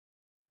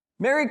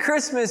Merry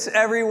Christmas,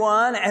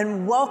 everyone,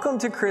 and welcome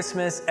to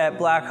Christmas at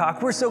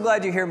Blackhawk. We're so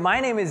glad you're here. My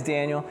name is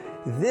Daniel.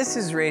 This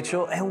is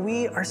Rachel, and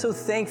we are so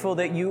thankful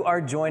that you are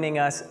joining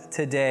us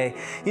today.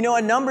 You know,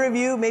 a number of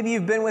you, maybe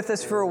you've been with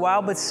us for a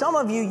while, but some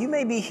of you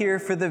may be here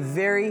for the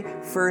very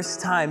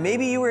first time.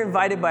 Maybe you were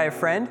invited by a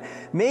friend.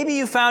 Maybe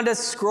you found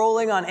us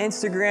scrolling on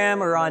Instagram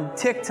or on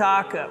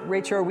TikTok.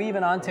 Rachel, are we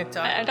even on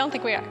TikTok? I don't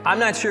think we are. I'm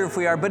not sure if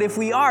we are, but if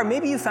we are,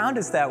 maybe you found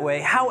us that way.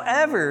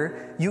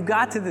 However, you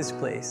got to this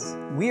place.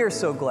 We are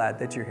so glad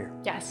that you're here.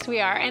 Yes, we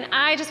are. And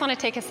I just want to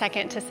take a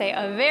second to say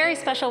a very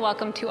special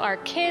welcome to our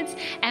kids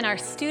and our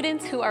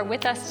students who are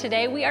with us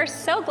today. We are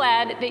so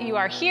glad that you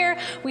are here.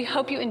 We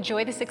hope you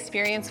enjoy this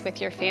experience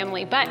with your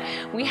family. But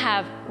we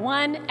have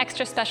one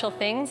extra special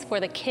things for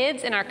the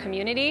kids in our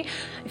community.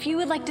 If you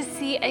would like to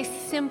see a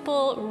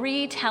simple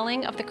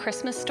retelling of the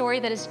Christmas story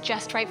that is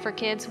just right for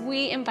kids,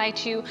 we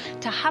invite you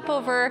to hop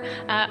over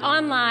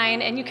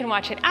online, and you can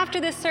watch it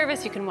after this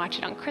service. You can watch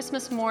it on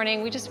Christmas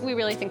morning. We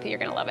really think that you're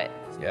going to love it.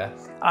 Yeah.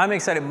 I'm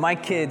excited. My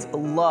kids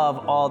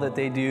love all that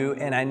they do,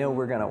 and I know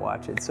we're going to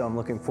watch it, so I'm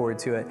looking forward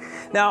to it.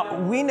 Now,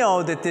 we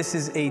know that this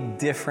is a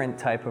different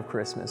type of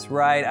Christmas,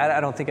 right? I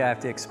don't think I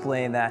have to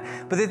explain that.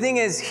 But the thing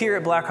is, here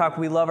at Blackhawk,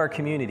 we love our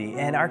community,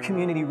 and our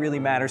community really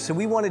matters, so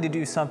we wanted to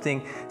do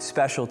something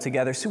special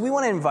together. So we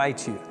want to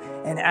invite you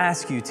and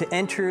ask you to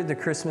enter the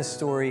Christmas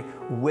story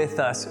with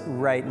us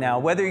right now.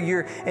 Whether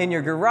you're in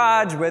your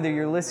garage, whether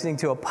you're listening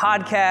to a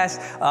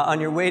podcast,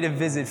 on your way to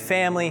visit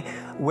family,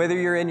 whether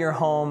you're in your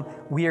home,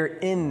 we are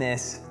in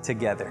this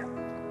together.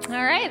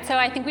 All right, so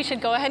I think we should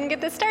go ahead and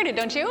get this started,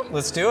 don't you?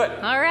 Let's do it.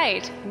 All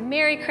right,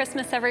 Merry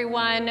Christmas,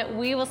 everyone.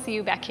 We will see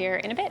you back here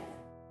in a bit.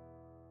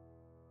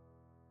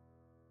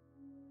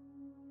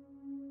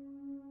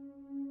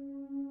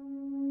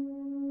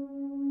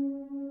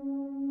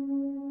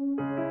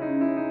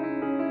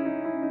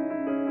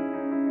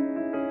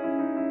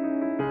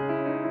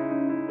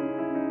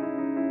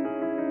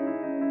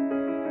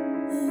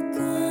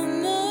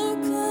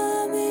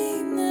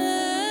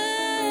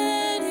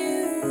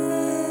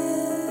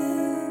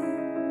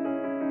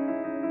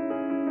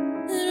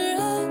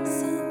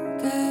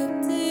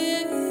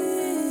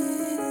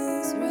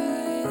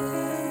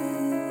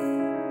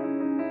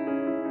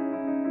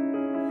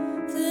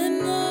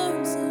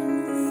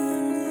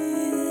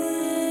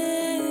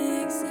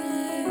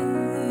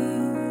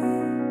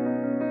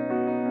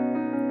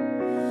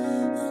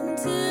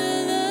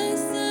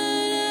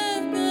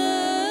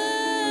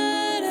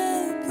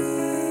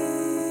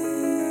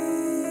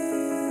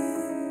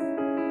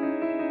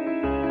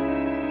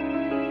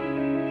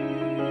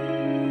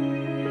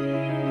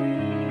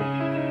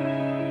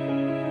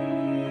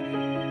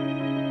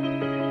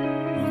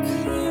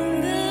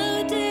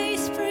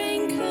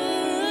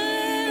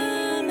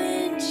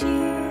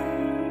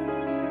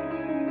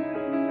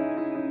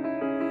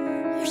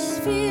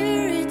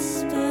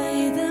 Rejoice,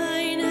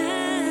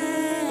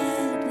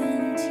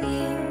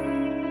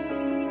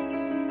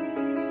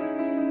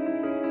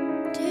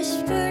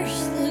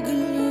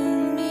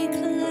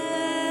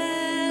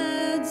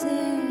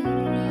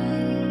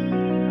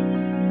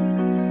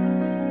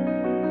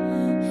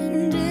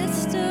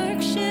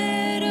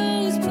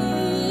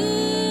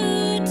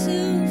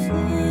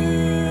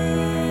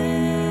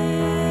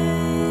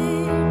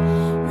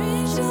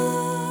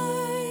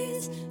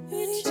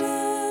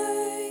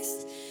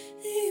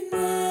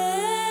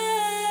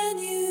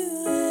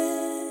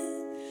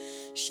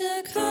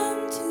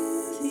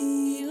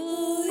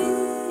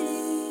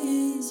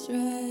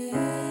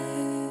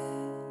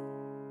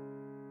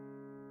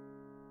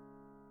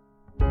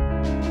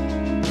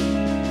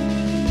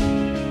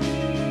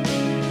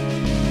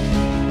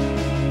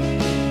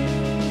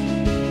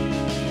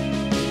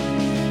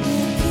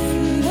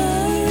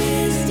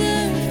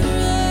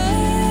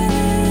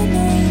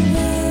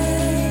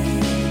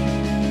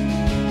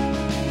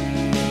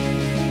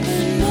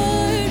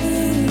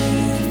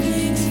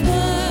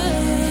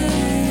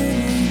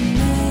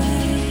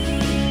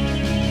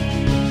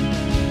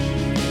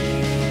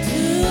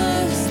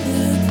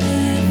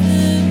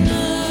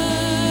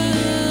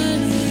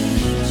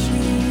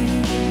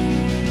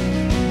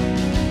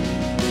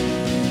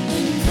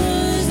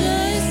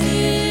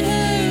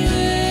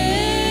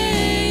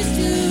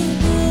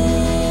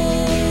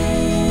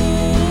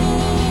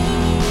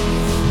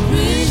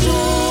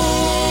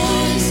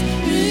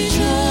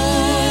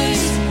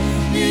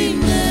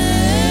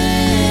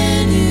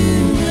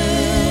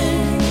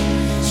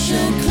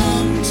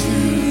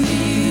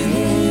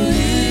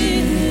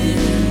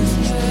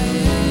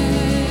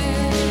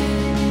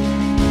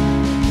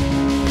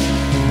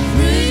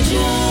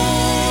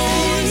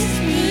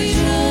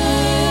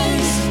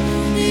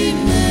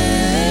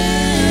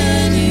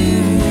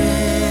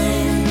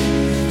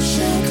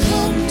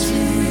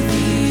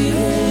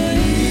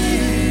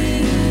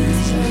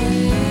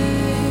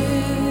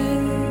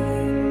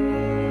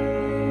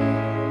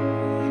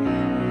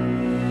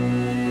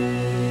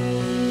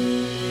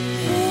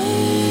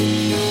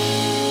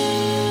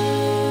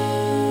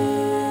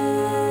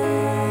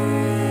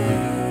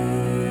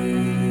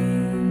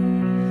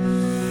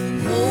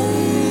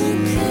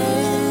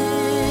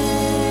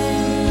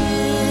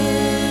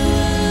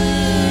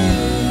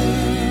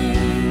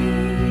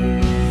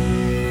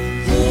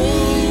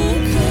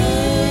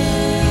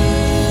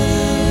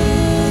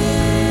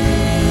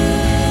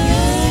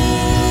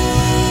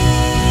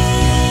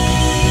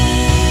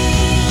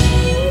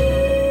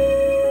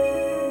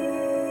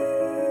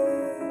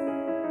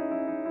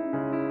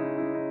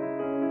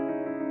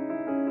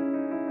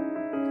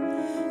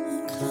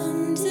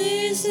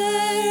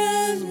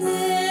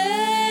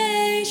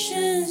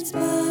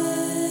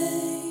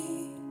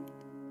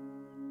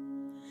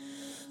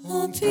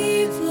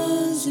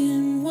 peoples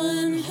in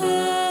one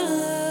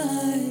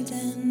heart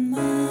and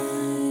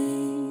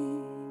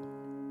mind.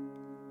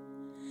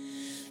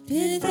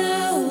 Bid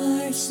thou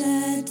our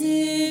sad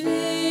divisions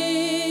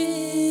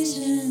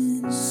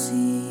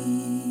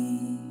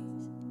cease,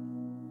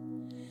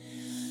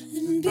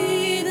 and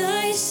be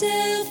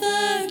thyself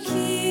our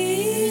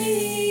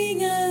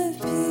King of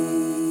peace.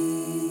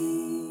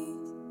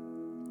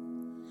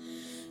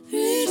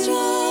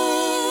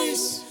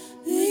 Rejoice,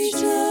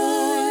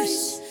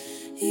 rejoice,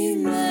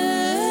 Emmanuel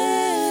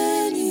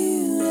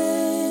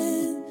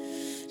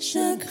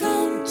shall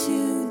come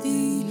to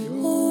thee,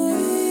 O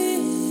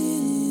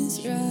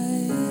Israel.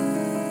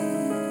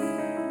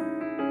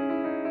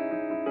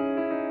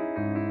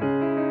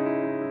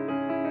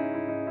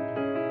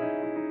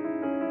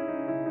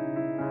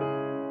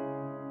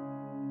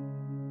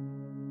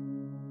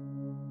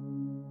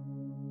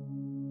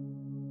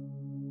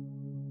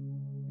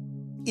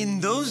 In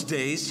those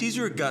days,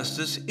 Caesar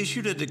Augustus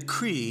issued a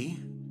decree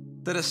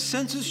that a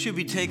census should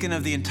be taken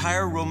of the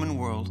entire Roman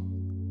world.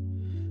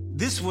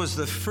 This was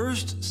the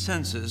first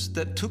census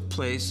that took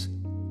place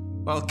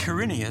while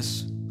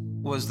Quirinius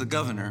was the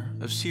governor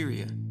of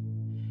Syria,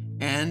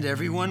 and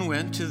everyone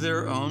went to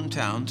their own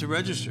town to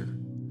register.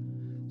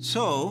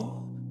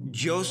 So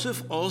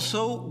Joseph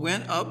also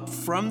went up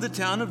from the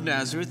town of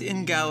Nazareth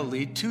in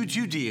Galilee to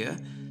Judea,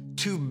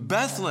 to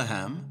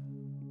Bethlehem,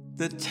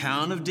 the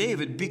town of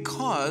David,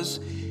 because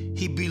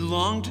he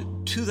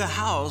belonged to the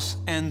house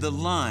and the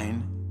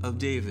line of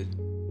David.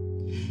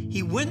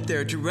 He went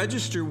there to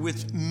register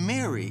with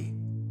Mary,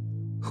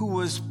 who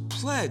was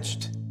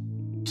pledged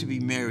to be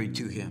married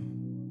to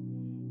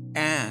him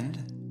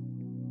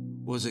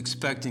and was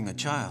expecting a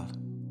child.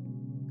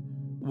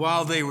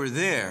 While they were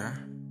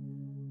there,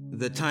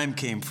 the time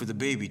came for the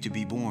baby to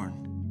be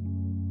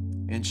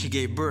born, and she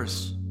gave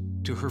birth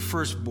to her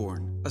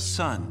firstborn, a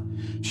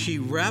son. She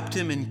wrapped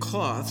him in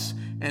cloths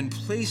and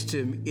placed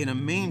him in a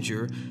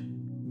manger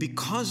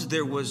because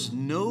there was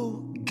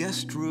no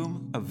guest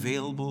room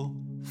available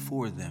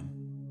for them.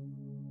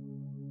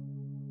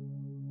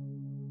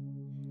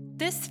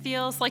 This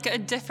feels like a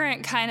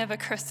different kind of a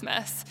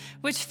Christmas,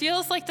 which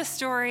feels like the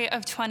story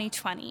of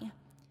 2020.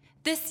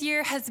 This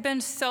year has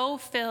been so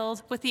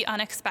filled with the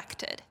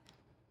unexpected.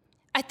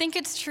 I think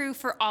it's true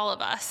for all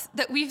of us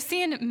that we've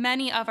seen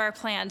many of our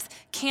plans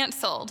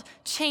canceled,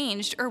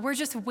 changed, or we're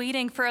just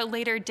waiting for a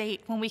later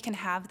date when we can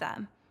have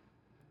them.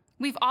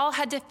 We've all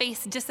had to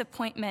face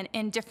disappointment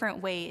in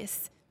different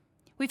ways.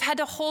 We've had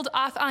to hold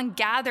off on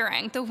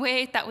gathering the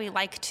way that we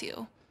like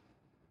to.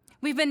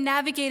 We've been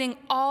navigating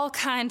all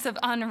kinds of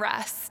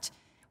unrest.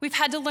 We've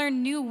had to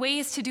learn new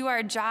ways to do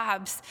our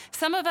jobs.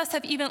 Some of us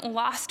have even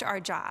lost our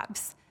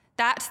jobs.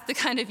 That's the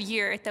kind of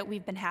year that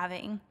we've been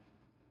having.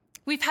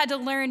 We've had to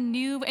learn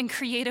new and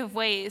creative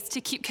ways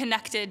to keep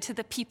connected to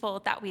the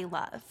people that we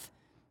love.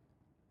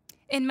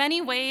 In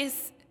many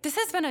ways, this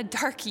has been a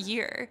dark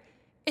year.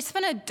 It's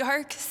been a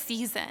dark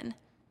season.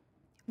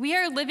 We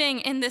are living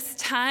in this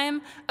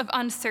time of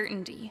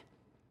uncertainty.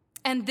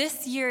 And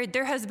this year,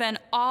 there has been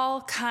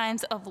all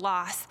kinds of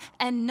loss,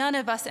 and none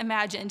of us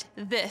imagined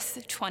this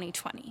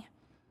 2020.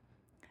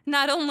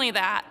 Not only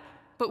that,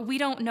 but we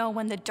don't know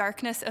when the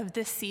darkness of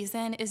this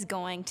season is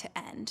going to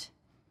end.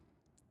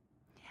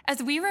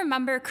 As we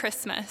remember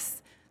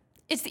Christmas,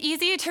 it's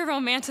easy to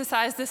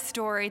romanticize the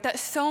story that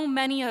so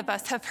many of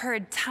us have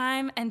heard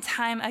time and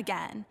time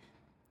again.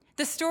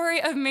 The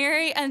story of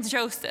Mary and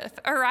Joseph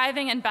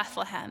arriving in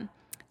Bethlehem.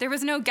 There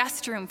was no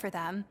guest room for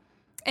them,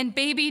 and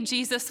baby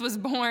Jesus was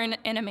born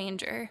in a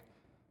manger.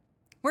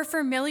 We're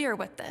familiar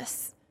with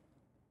this.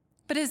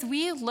 But as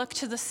we look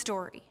to the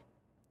story,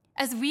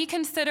 as we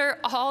consider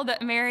all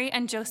that Mary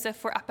and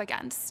Joseph were up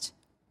against,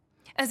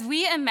 as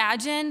we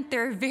imagine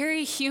their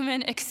very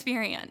human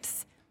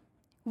experience,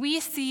 we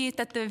see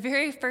that the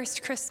very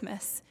first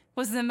Christmas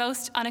was the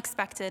most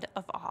unexpected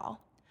of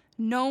all.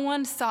 No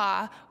one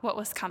saw what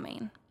was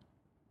coming.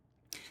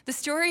 The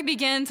story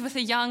begins with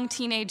a young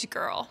teenage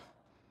girl.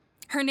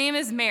 Her name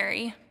is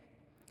Mary.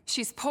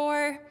 She's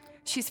poor,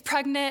 she's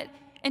pregnant,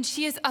 and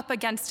she is up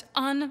against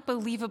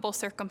unbelievable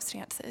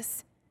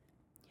circumstances.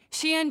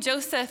 She and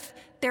Joseph,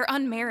 they're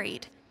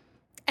unmarried.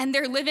 And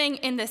they're living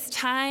in this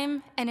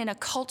time and in a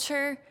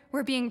culture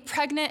where being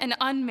pregnant and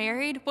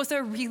unmarried was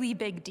a really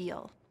big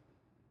deal.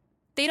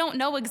 They don't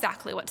know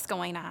exactly what's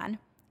going on.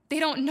 They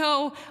don't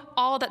know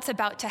all that's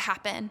about to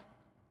happen.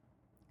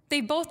 They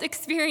both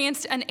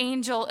experienced an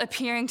angel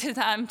appearing to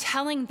them,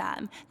 telling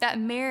them that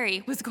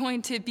Mary was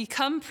going to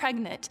become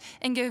pregnant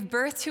and give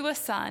birth to a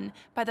son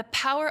by the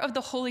power of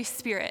the Holy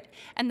Spirit,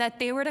 and that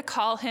they were to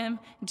call him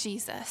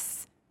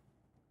Jesus.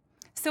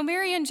 So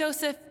Mary and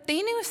Joseph,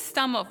 they knew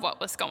some of what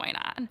was going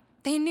on.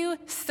 They knew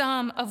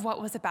some of what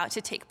was about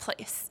to take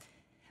place.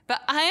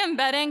 But I am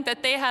betting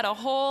that they had a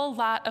whole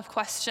lot of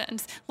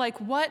questions, like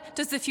what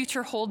does the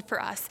future hold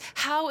for us?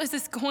 How is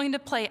this going to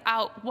play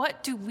out?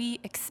 What do we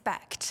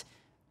expect?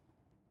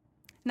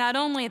 Not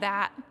only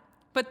that,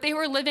 but they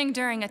were living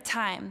during a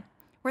time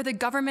where the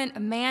government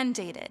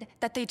mandated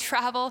that they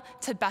travel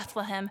to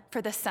Bethlehem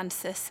for the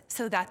census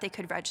so that they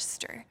could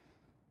register.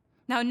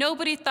 Now,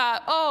 nobody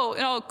thought,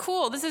 oh,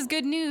 cool, this is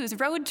good news,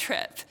 road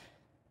trip.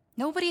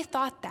 Nobody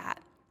thought that.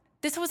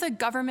 This was a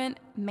government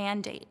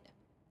mandate.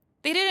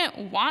 They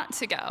didn't want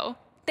to go.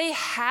 They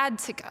had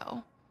to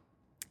go.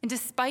 And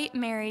despite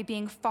Mary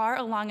being far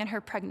along in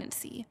her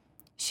pregnancy,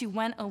 she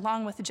went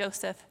along with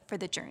Joseph for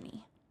the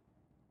journey.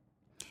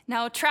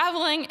 Now,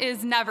 traveling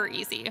is never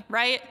easy,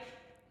 right?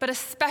 But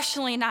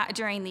especially not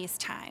during these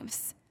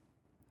times.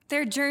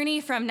 Their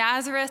journey from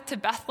Nazareth to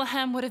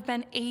Bethlehem would have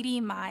been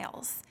 80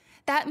 miles.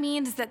 That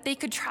means that they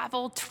could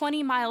travel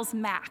 20 miles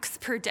max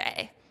per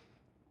day.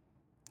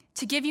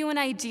 To give you an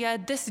idea,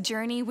 this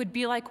journey would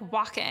be like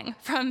walking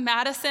from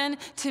Madison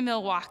to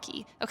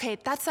Milwaukee. Okay,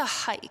 that's a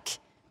hike.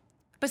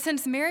 But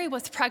since Mary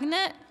was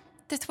pregnant,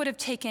 this would have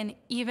taken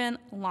even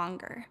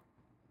longer.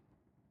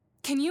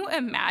 Can you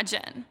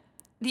imagine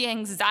the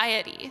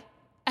anxiety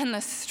and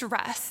the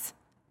stress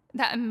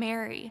that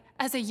Mary,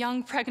 as a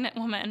young pregnant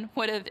woman,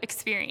 would have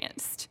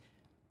experienced?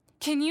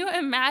 Can you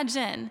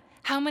imagine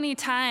how many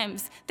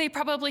times they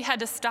probably had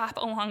to stop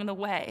along the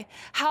way?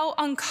 How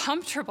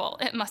uncomfortable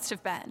it must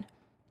have been.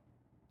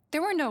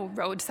 There were no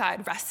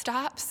roadside rest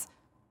stops.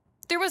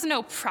 There was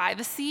no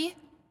privacy.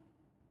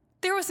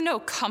 There was no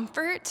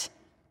comfort.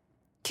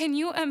 Can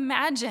you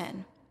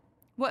imagine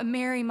what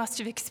Mary must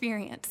have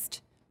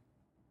experienced?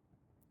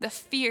 The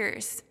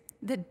fears,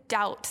 the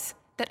doubts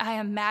that I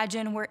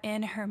imagine were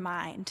in her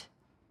mind.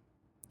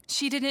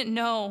 She didn't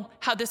know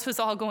how this was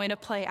all going to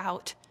play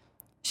out.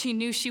 She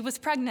knew she was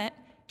pregnant.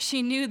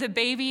 She knew the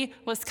baby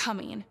was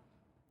coming.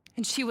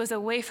 And she was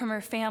away from her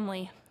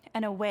family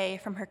and away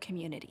from her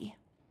community.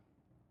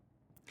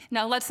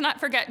 Now, let's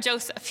not forget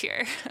Joseph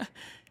here.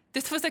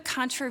 This was a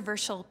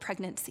controversial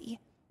pregnancy,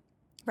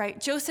 right?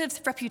 Joseph's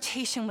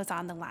reputation was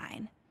on the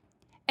line,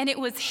 and it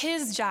was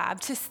his job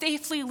to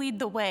safely lead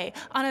the way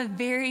on a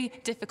very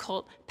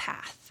difficult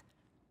path.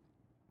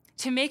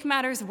 To make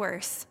matters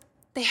worse,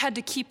 they had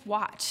to keep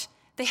watch.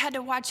 They had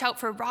to watch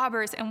out for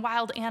robbers and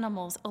wild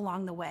animals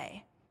along the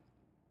way.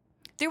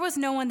 There was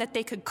no one that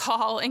they could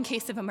call in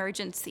case of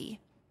emergency.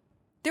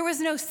 There was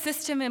no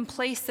system in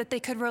place that they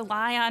could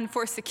rely on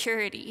for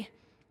security.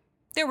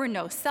 There were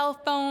no cell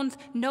phones,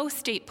 no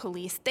state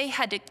police. They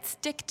had to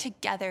stick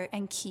together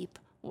and keep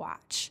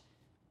watch.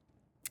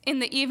 In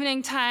the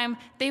evening time,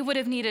 they would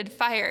have needed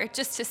fire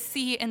just to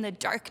see in the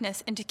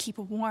darkness and to keep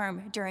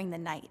warm during the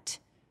night.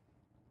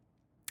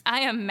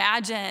 I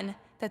imagine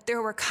that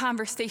there were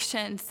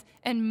conversations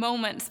and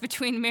moments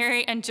between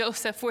Mary and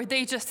Joseph where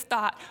they just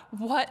thought,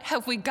 what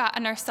have we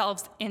gotten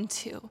ourselves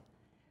into?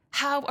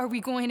 How are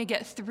we going to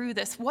get through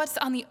this? What's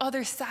on the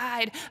other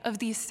side of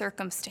these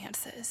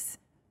circumstances?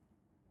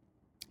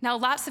 Now,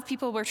 lots of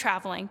people were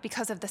traveling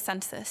because of the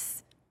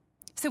census.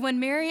 So when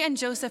Mary and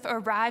Joseph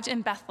arrived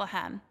in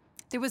Bethlehem,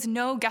 there was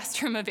no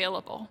guest room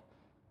available.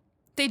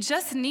 They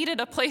just needed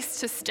a place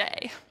to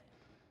stay.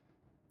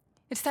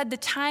 It said the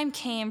time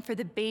came for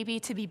the baby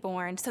to be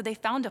born, so they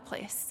found a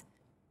place.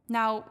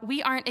 Now,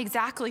 we aren't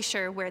exactly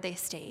sure where they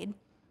stayed,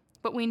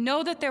 but we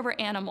know that there were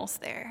animals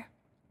there.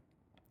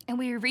 And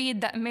we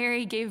read that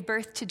Mary gave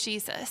birth to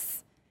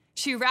Jesus.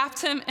 She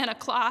wrapped him in a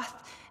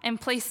cloth and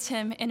placed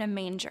him in a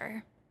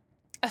manger,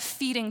 a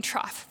feeding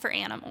trough for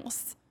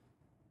animals.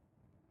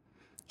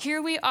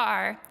 Here we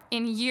are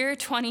in year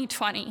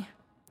 2020,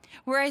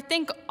 where I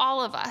think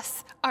all of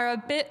us are a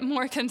bit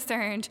more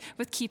concerned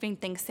with keeping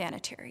things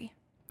sanitary,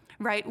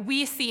 right?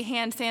 We see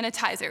hand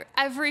sanitizer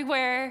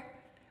everywhere.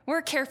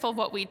 We're careful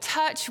what we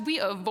touch. We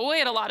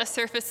avoid a lot of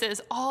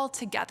surfaces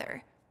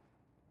altogether.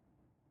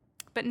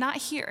 But not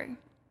here.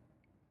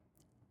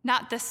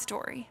 Not this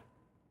story.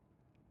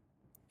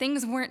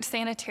 Things weren't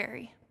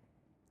sanitary.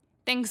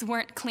 Things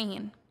weren't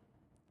clean.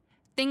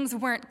 Things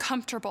weren't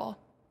comfortable.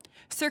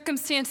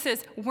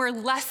 Circumstances were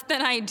less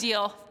than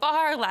ideal,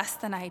 far less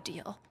than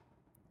ideal.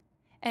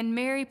 And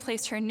Mary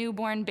placed her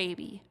newborn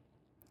baby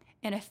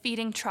in a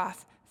feeding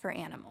trough for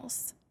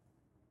animals.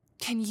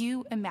 Can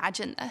you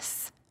imagine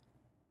this?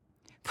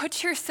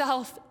 Put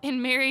yourself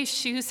in Mary's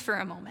shoes for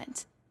a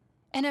moment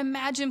and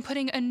imagine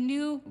putting a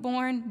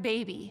newborn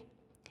baby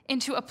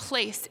into a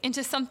place,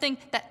 into something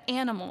that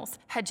animals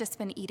had just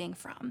been eating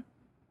from.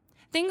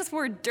 Things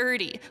were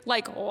dirty,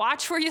 like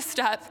watch where you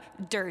step,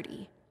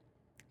 dirty.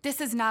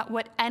 This is not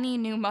what any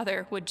new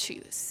mother would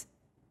choose.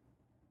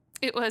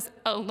 It was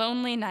a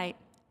lonely night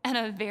and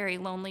a very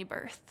lonely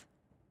birth.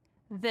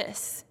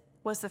 This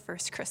was the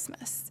first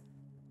Christmas.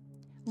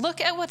 Look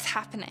at what's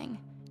happening.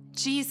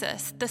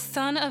 Jesus, the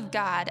Son of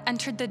God,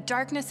 entered the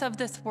darkness of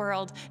this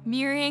world,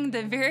 mirroring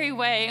the very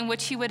way in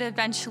which he would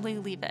eventually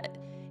leave it,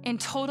 in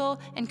total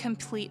and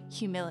complete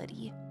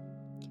humility.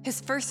 His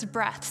first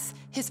breaths,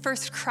 his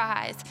first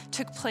cries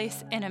took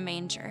place in a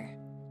manger.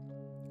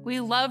 We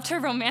love to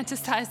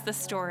romanticize the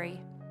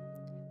story,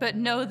 but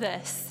know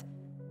this: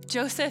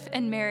 Joseph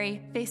and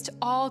Mary faced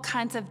all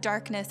kinds of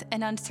darkness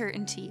and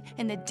uncertainty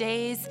in the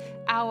days,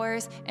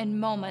 hours, and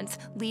moments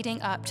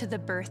leading up to the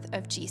birth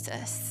of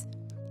Jesus.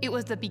 It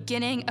was the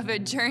beginning of a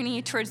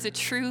journey towards the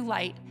true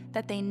light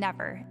that they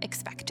never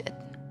expected.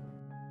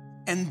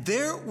 And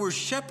there were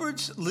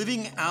shepherds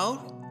living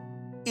out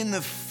in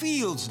the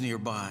fields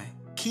nearby,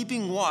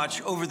 keeping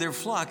watch over their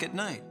flock at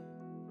night.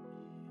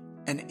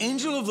 An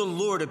angel of the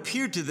Lord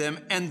appeared to them,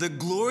 and the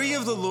glory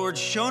of the Lord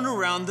shone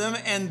around them,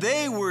 and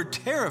they were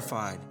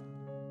terrified.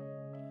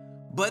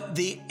 But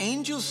the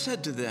angel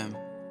said to them,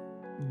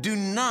 "Do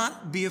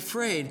not be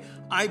afraid.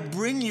 I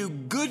bring you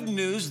good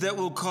news that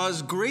will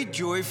cause great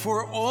joy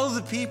for all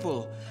the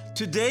people.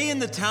 Today in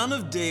the town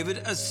of David,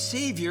 a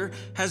Savior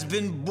has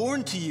been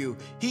born to you.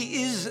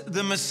 He is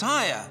the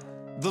Messiah,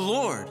 the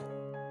Lord.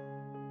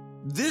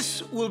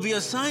 This will be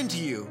a sign to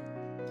you.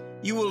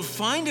 You will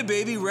find a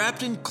baby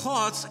wrapped in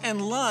cloths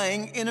and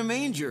lying in a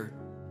manger."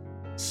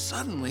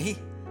 Suddenly,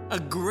 a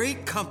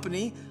great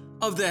company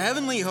of the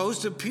heavenly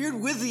host appeared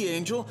with the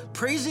angel,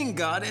 praising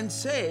God and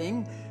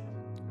saying,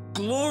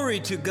 "Glory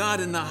to God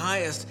in the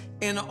highest,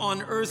 and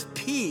on earth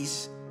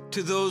peace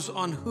to those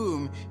on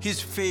whom his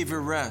favor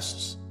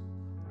rests."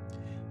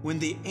 When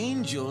the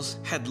angels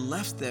had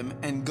left them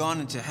and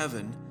gone into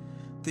heaven,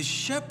 the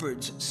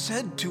shepherds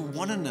said to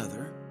one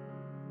another,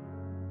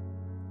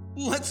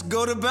 "Let's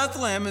go to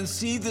Bethlehem and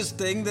see this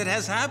thing that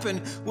has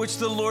happened, which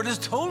the Lord has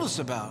told us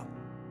about."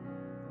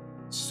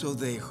 So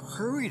they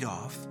hurried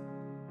off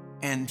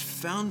and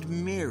found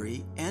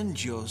Mary and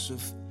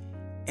Joseph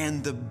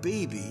and the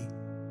baby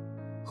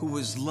who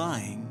was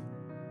lying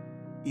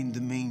in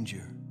the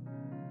manger.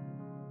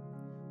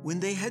 When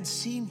they had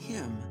seen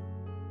him,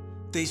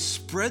 they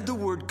spread the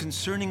word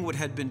concerning what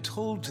had been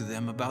told to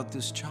them about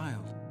this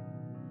child.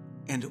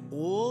 And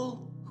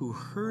all who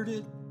heard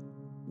it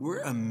were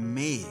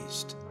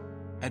amazed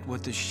at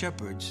what the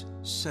shepherds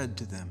said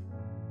to them.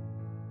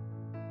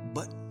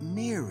 But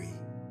Mary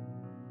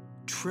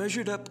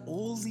treasured up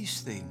all these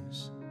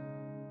things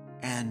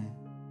and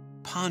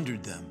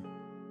pondered them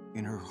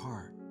in her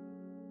heart.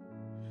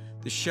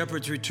 The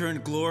shepherds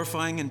returned,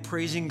 glorifying and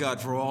praising God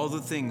for all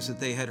the things that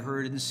they had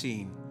heard and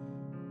seen,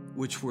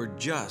 which were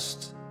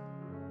just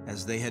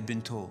as they had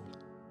been told.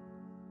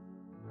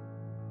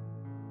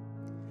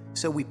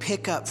 So we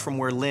pick up from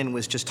where Lynn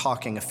was just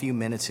talking a few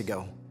minutes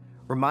ago,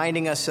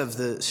 reminding us of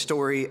the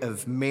story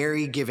of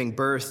Mary giving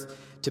birth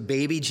to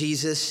baby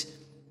Jesus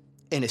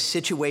in a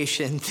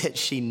situation that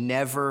she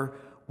never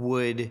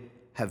would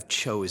have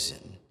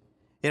chosen.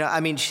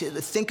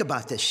 Think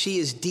about this. She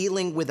is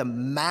dealing with a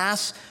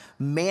mass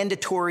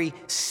mandatory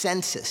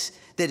census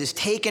that has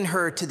taken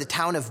her to the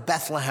town of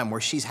Bethlehem,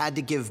 where she's had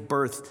to give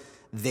birth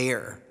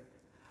there.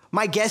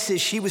 My guess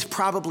is she was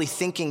probably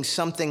thinking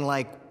something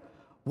like,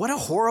 what a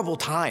horrible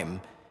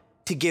time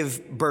to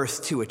give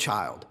birth to a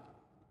child.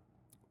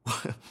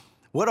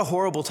 What a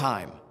horrible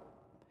time.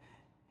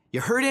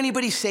 You heard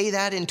anybody say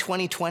that in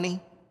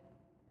 2020?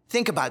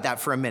 Think about that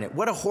for a minute.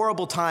 What a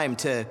horrible time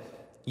to,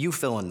 you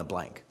fill in the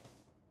blank.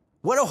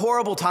 What a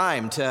horrible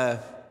time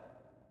to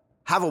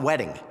have a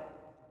wedding.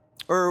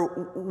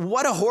 Or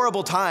what a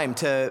horrible time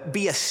to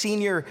be a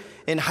senior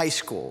in high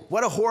school.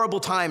 What a horrible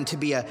time to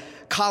be a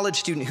college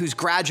student who's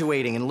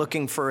graduating and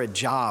looking for a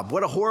job.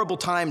 What a horrible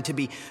time to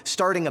be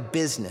starting a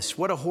business.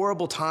 What a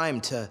horrible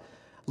time to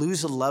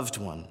lose a loved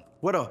one.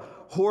 What a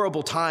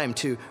horrible time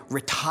to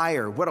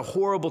retire. What a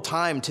horrible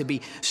time to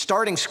be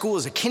starting school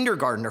as a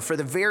kindergartner for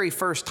the very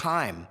first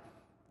time.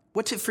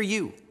 What's it for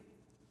you?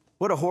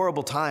 What a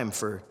horrible time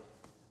for,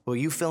 well,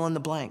 you fill in the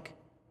blank.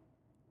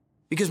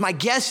 Because my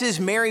guess is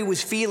Mary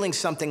was feeling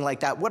something like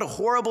that. What a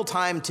horrible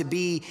time to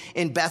be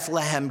in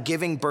Bethlehem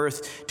giving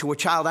birth to a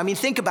child. I mean,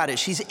 think about it.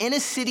 She's in a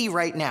city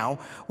right now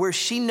where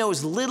she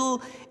knows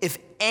little, if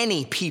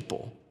any,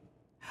 people.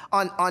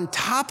 On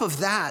top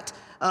of that,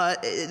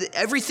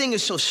 everything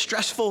is so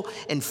stressful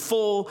and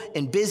full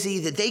and busy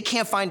that they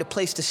can't find a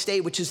place to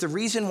stay, which is the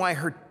reason why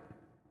her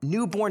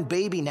newborn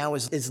baby now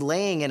is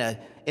laying in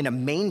a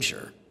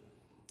manger.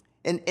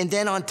 And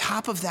then on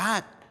top of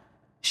that,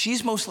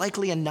 she's most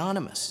likely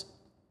anonymous.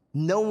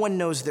 No one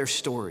knows their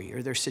story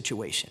or their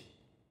situation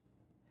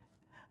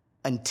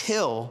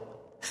until,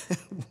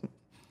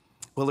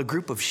 well, a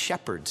group of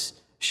shepherds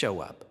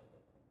show up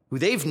who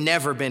they've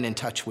never been in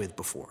touch with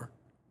before.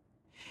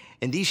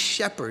 And these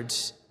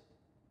shepherds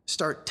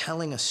start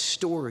telling a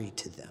story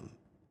to them.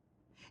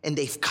 And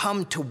they've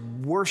come to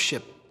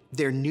worship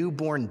their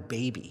newborn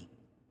baby.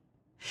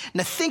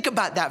 Now think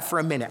about that for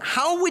a minute.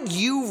 How would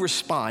you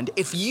respond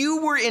if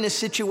you were in a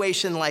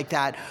situation like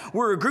that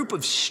where a group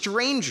of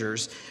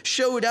strangers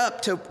showed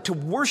up to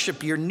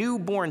worship your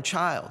newborn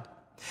child?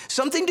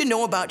 Something to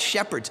know about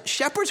shepherds.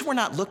 Shepherds were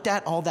not looked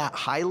at all that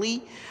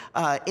highly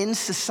in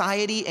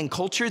society and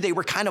culture. They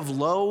were kind of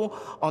low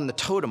on the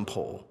totem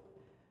pole.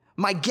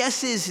 My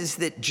guess is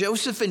that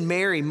Joseph and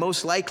Mary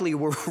most likely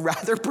were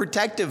rather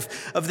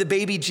protective of the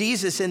baby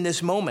Jesus in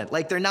this moment.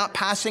 Like they're not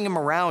passing him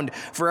around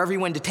for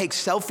everyone to take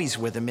selfies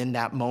with him in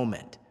that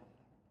moment.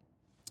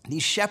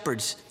 These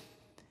shepherds,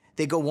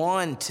 they go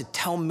on to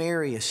tell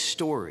Mary a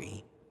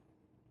story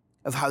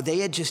of how they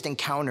had just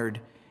encountered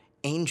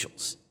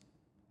angels.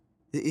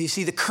 You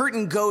see, the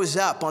curtain goes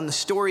up on the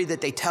story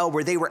that they tell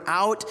where they were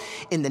out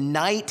in the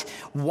night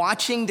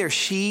watching their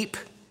sheep,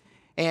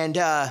 and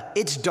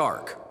it's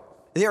dark.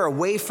 They're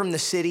away from the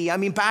city. I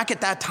mean, back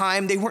at that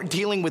time, they weren't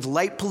dealing with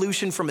light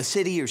pollution from a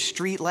city or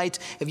street lights.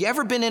 Have you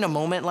ever been in a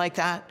moment like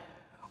that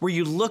where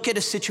you look at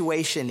a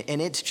situation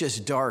and it's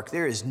just dark?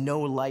 There is no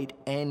light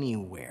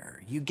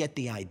anywhere. You get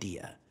the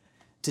idea.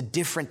 It's a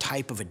different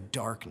type of a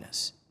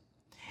darkness.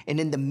 And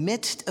in the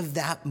midst of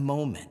that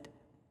moment,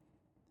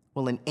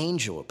 well, an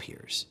angel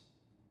appears.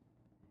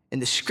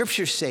 And the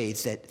scripture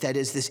says that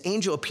as this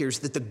angel appears,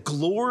 that the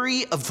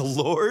glory of the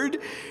Lord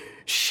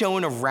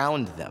shone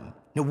around them.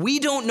 Now, we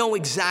don't know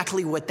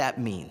exactly what that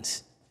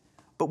means,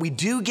 but we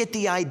do get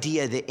the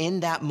idea that in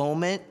that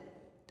moment,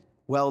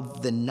 well,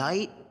 the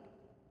night,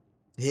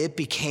 it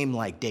became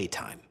like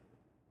daytime.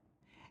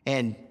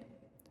 And,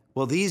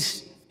 well,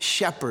 these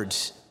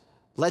shepherds,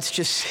 let's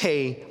just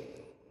say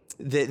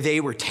that they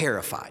were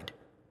terrified,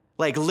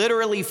 like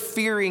literally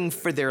fearing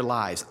for their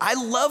lives. I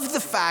love the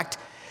fact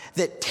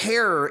that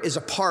terror is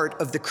a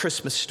part of the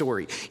Christmas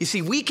story. You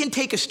see, we can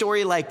take a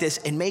story like this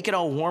and make it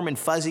all warm and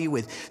fuzzy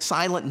with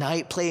Silent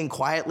Night playing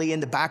quietly in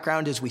the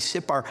background as we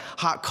sip our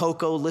hot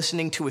cocoa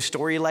listening to a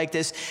story like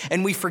this.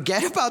 And we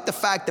forget about the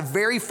fact the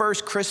very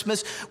first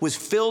Christmas was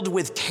filled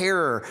with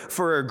terror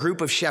for a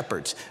group of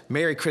shepherds.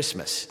 Merry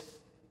Christmas.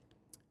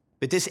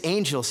 But this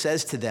angel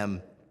says to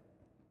them,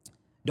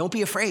 don't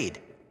be afraid,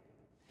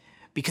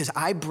 because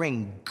I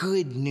bring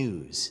good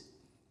news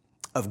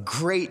of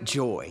great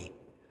joy,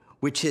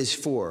 which is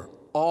for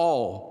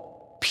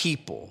all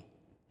people.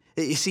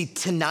 You see,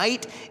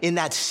 tonight in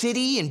that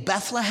city in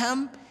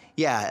Bethlehem,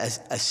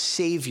 a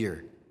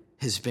Savior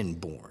has been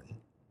born.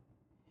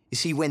 You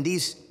see, when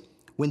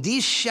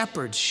these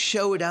shepherds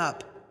showed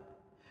up,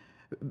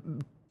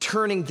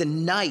 turning the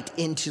night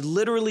into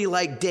literally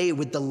like day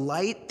with the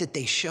light that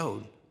they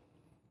showed,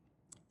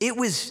 it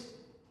was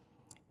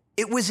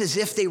as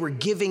if they were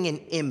giving an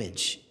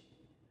image,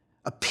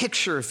 a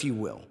picture, if you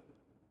will,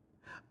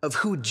 of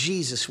who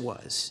Jesus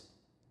was,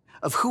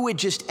 of who had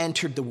just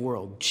entered the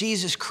world.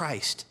 Jesus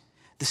Christ,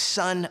 the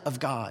Son of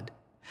God,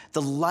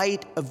 the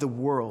light of the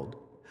world,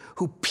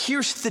 who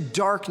pierced the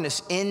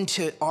darkness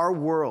into our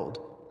world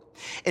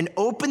and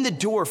opened the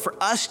door for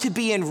us to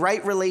be in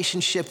right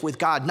relationship with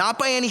God, not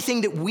by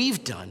anything that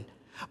we've done,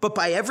 but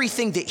by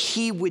everything that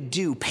he would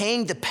do,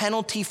 paying the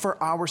penalty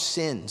for our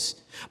sins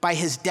by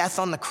his death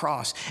on the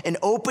cross and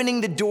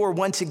opening the door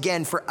once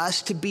again for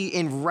us to be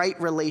in right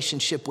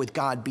relationship with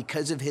God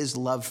because of his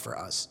love for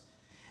us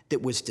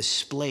that was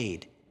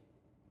displayed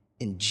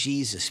in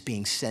Jesus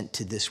being sent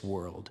to this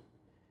world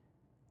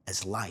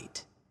as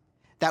light.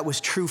 That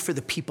was true for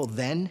the people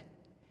then,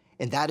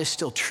 and that is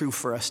still true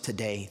for us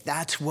today.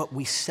 That's what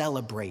we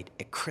celebrate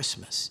at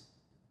Christmas.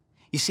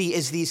 You see,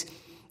 as these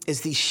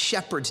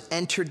shepherds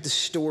entered the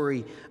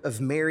story of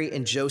Mary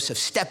and Joseph,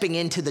 stepping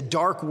into the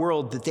dark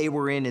world that they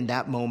were in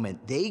that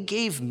moment, they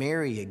gave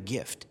Mary a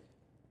gift.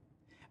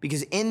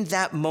 Because in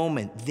that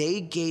moment, they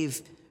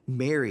gave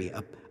Mary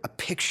a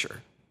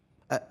picture,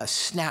 a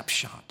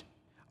snapshot,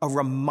 a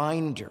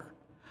reminder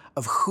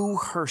of who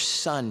her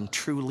son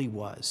truly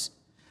was,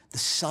 the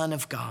Son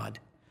of God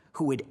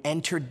who had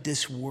entered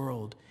this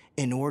world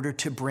in order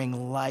to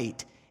bring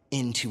light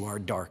into our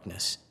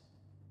darkness.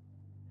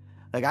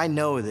 Like, I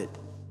know that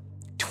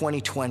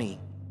 2020,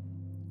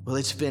 well,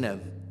 it's been a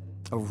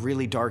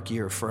really dark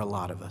year for a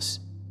lot of us.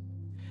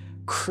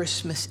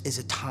 Christmas is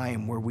a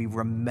time where we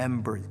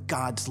remember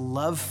God's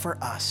love for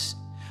us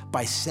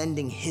by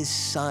sending his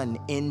son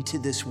into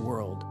this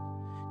world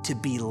to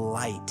be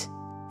light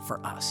for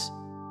us.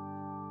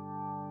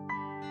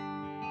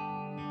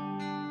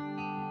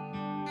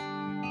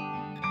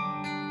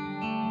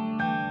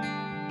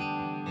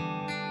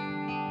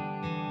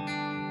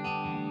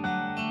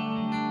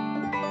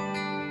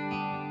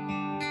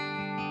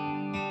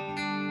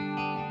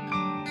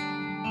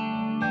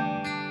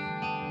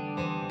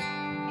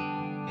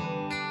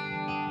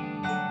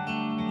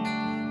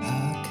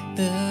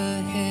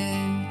 The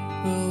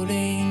herald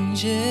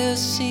angels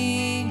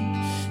sing,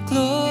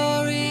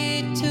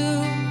 glory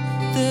to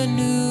the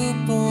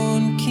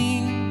newborn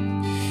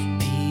King.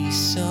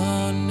 Peace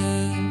on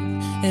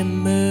earth and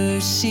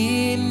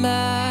mercy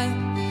mild,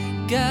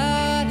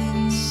 God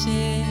and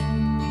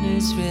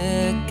sinners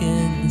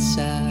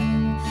reconciled.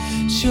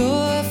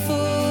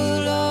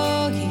 Joyful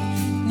all ye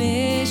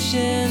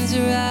nations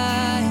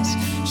rise,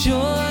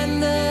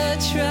 join the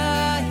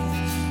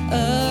triumph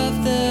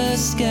of the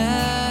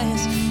skies.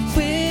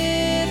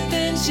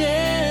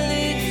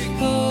 Angelic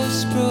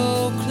hosts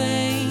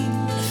proclaim,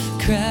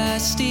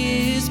 Christ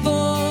is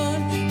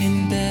born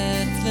in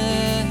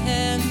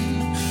Bethlehem.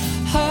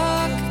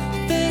 Hark,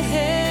 the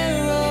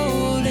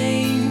herald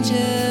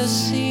angels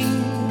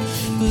sing,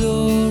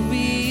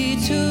 glory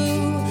to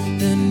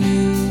the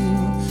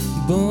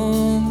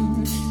newborn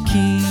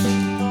King.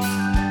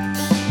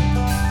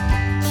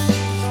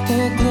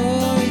 Oh,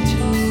 glory to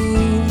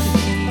the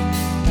King.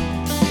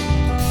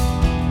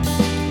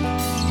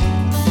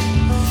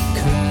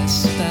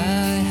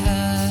 By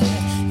high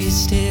is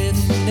still in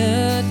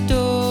the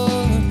door.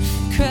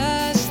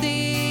 Christ the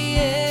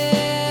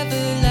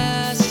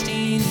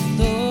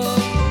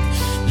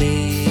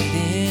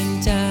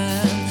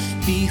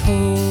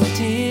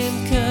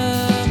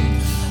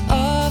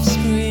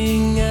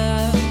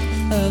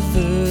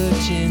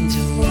virgins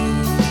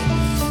womb,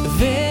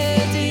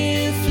 veiled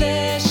in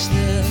flesh,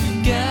 the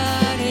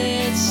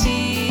Godhead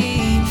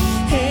see,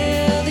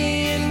 hail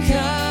the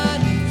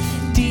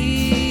incarnate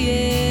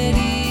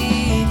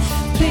deity,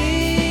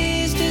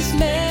 pleased as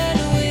man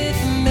with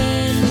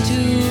men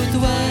to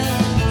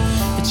dwell,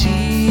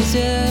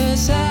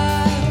 Jesus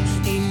our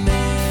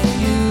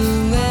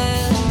Emmanuel.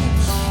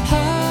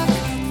 Hark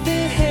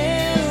the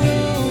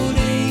herald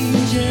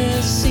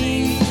angels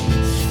sing,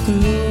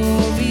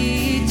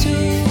 glory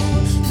to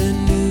the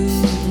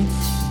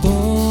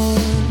newborn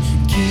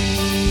King.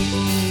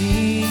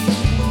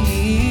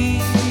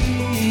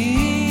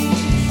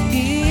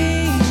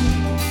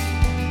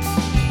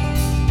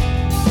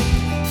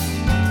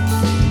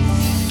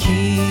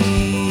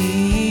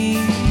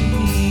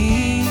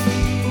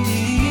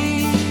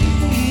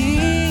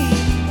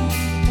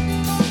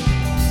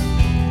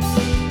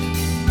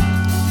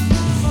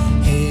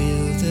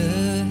 Hail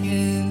the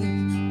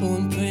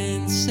heaven-born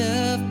Prince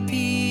of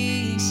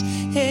Peace,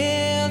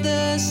 hail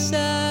the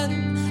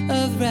Son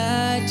of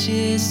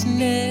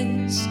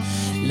Righteousness,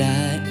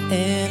 light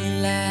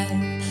and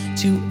life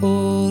to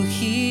all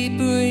he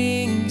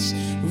brings,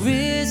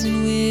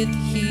 risen with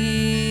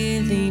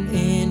healing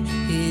in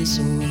his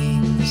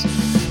wings.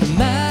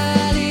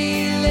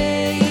 Mighty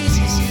lays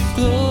his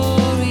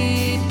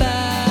glory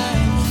by,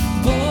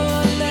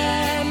 born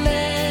that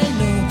man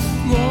no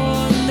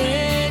more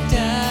may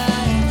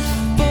die,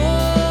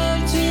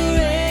 born to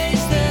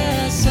raise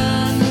the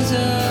sons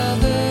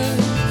of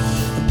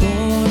earth,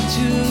 born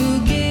to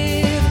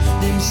give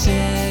them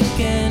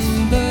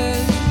second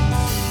birth.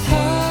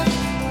 Hark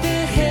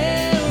the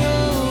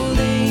herald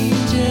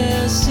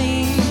angels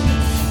sing,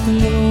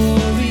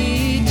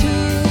 glory to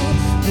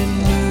the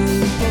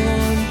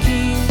newborn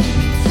King.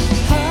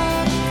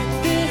 Hark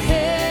the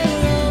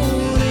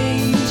herald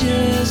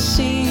angels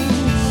sing,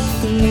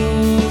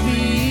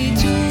 glory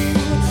to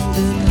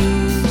the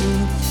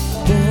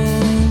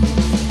newborn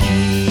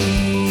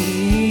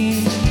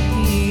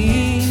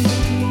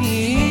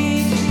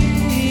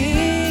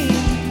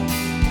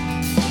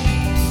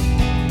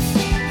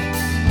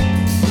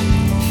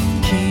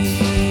King.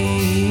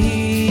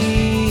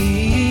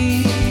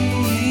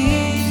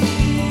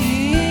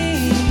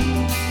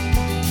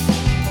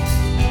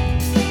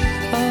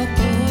 All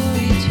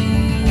glory to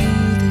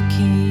the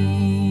King.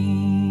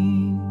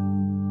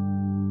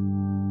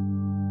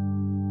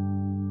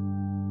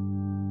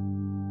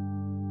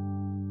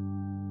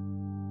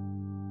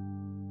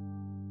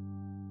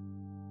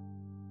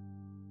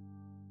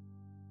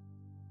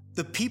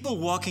 The people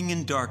walking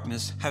in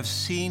darkness have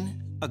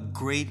seen a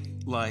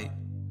great light.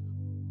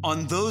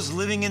 On those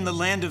living in the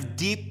land of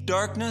deep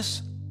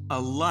darkness, a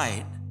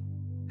light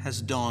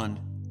has dawned.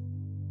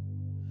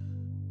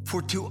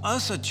 For to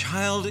us a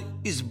child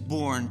is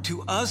born,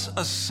 to us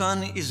a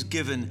son is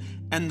given,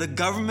 and the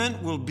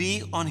government will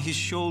be on his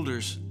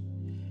shoulders.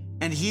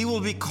 And he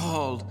will be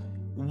called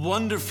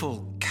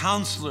Wonderful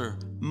Counselor,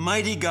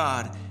 Mighty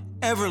God,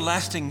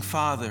 Everlasting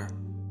Father,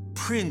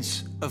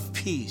 Prince of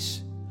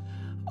Peace.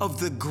 Of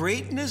the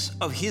greatness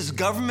of his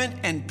government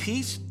and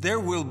peace, there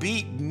will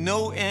be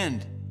no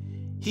end.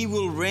 He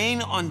will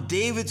reign on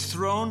David's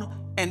throne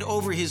and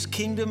over his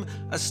kingdom,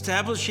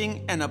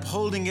 establishing and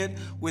upholding it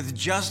with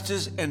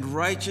justice and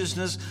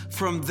righteousness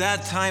from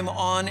that time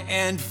on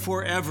and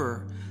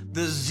forever.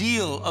 The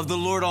zeal of the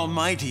Lord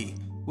Almighty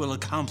will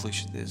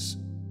accomplish this.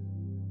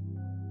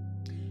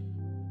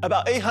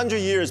 About 800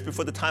 years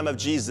before the time of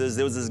Jesus,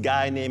 there was this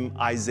guy named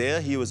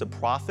Isaiah. He was a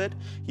prophet.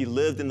 He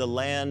lived in the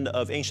land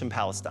of ancient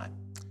Palestine.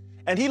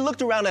 And he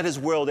looked around at his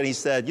world and he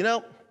said, you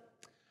know,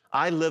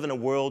 I live in a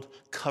world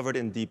covered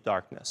in deep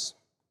darkness.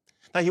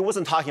 Now, he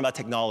wasn't talking about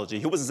technology.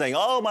 He wasn't saying,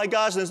 oh my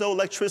gosh, there's no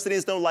electricity,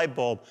 there's no light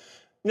bulb.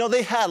 You know,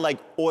 they had like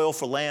oil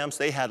for lamps,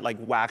 they had like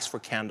wax for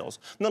candles.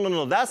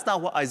 No, that's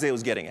not what Isaiah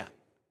was getting at.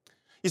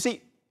 You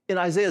see, in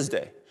Isaiah's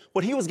day,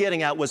 what he was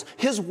getting at was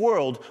his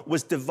world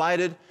was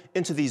divided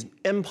into these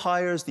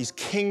empires, these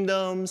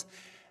kingdoms,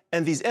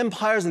 and these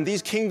empires and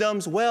these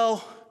kingdoms,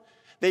 well,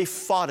 they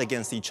fought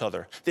against each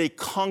other. They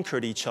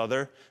conquered each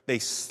other, they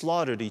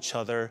slaughtered each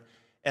other,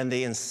 and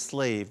they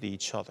enslaved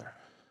each other.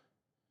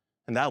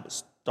 And that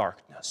was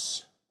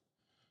darkness.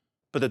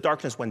 But the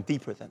darkness went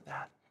deeper than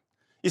that.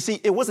 You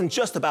see, it wasn't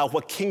just about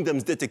what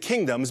kingdoms did to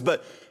kingdoms,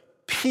 but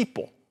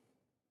people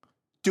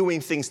doing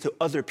things to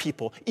other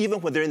people, even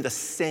when they're in the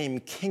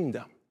same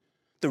kingdom.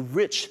 The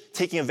rich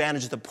taking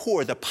advantage of the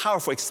poor, the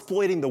powerful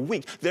exploiting the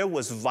weak. There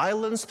was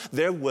violence,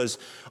 there was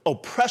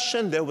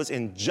oppression, there was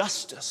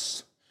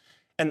injustice.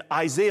 And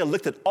Isaiah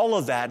looked at all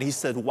of that and he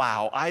said,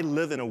 wow, I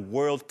live in a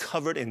world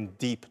covered in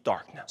deep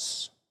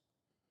darkness.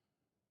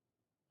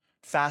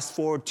 Fast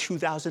forward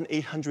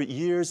 2,800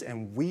 years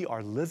and we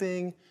are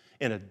living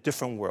in a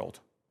different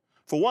world.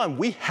 For one,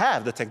 we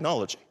have the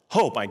technology.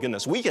 Oh my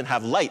goodness, we can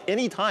have light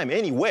anytime,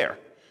 anywhere.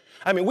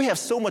 I mean, we have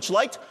so much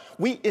light,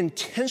 we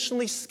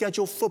intentionally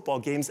schedule football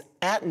games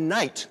at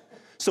night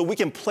so we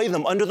can play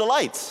them under the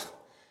lights.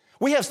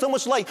 We have so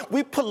much light,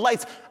 we put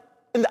lights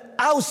in the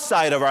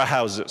outside of our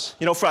houses,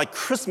 for like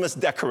Christmas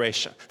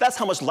decoration. That's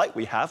how much light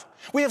we have.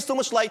 We have so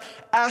much light,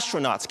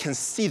 astronauts can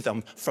see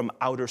them from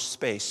outer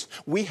space.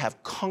 We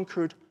have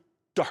conquered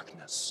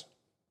darkness.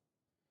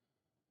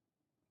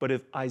 But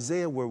if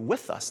Isaiah were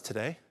with us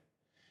today,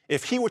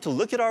 if he were to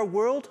look at our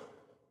world,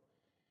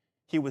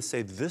 he would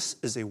say, this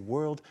is a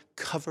world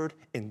covered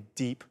in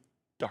deep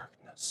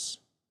darkness.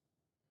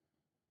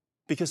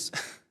 Because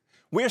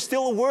we're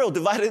still a world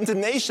divided into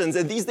nations,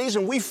 and these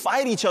nations, we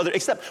fight each other,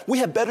 except we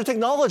have better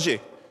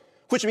technology,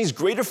 which means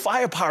greater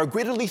firepower,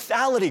 greater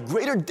lethality,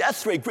 greater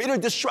death rate, greater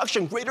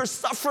destruction, greater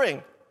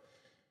suffering.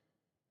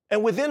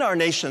 And within our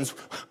nations,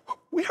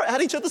 we are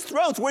at each other's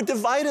throats. We're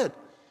divided.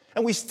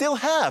 And we still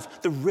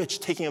have the rich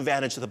taking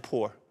advantage of the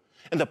poor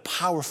and the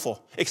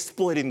powerful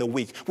exploiting the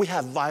weak. We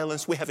have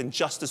violence, we have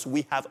injustice,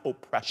 we have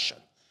oppression.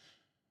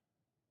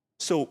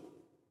 So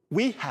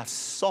we have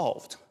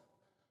solved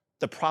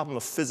the problem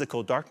of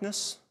physical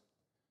darkness,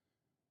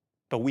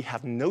 but we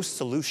have no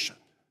solution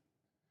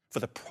for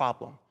the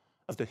problem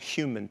of the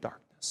human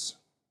darkness.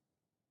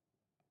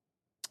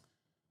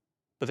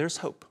 But there's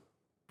hope.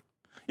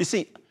 You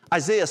see,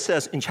 Isaiah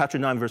says in chapter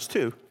 9, verse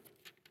 2,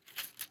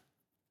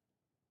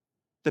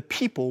 the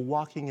people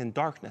walking in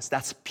darkness,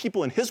 that's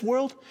people in his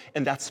world,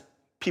 and that's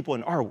people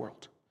in our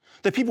world.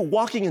 The people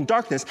walking in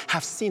darkness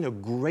have seen a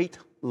great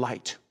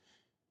light.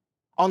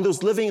 On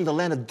those living in the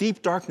land of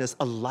deep darkness,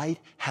 a light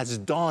has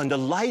dawned. A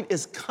light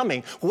is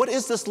coming. What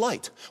is this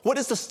light? What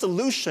is the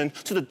solution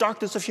to the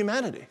darkness of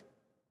humanity?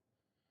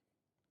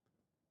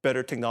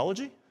 Better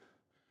technology?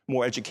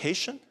 More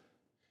education?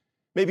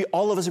 Maybe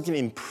all of us can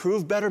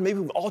improve better? Maybe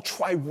we all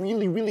try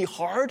really, really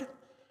hard?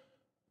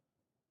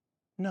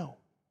 No.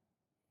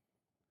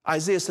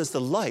 Isaiah says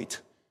the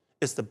light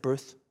is the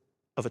birth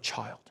of a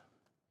child.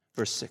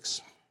 Verse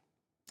 6.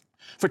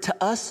 For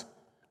to us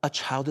a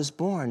child is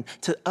born,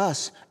 to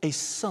us a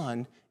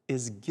son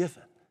is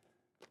given.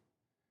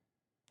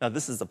 Now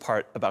this is the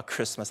part about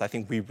Christmas I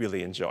think we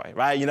really enjoy,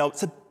 right?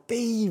 It's a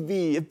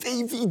baby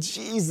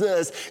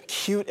Jesus,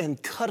 cute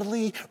and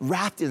cuddly,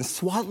 wrapped in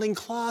swaddling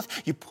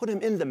cloth. You put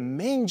him in the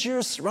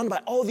manger, surrounded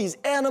by all these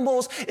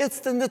animals. It's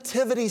the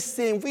nativity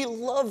scene. We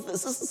love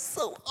this. This is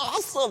so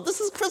awesome.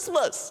 This is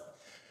Christmas.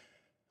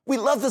 We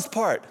love this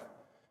part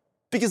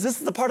because this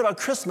is the part about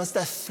Christmas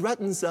that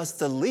threatens us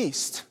the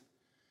least.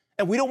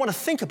 And we don't want to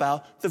think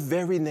about the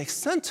very next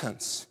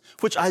sentence,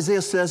 which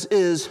Isaiah says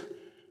is,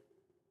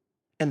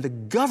 and the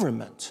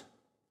government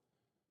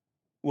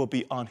will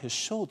be on his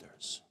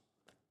shoulders.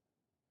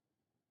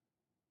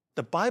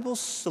 The Bible's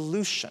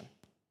solution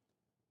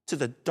to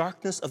the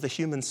darkness of the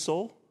human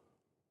soul,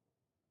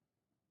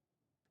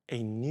 a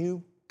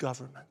new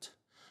government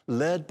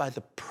led by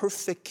the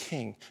perfect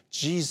King,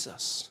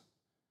 Jesus,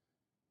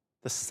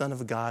 the Son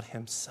of God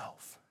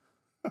himself.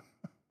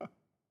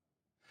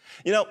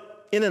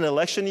 In an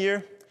election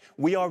year,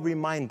 we are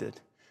reminded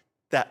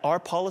that our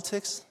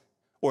politics,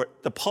 or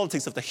the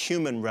politics of the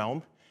human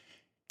realm,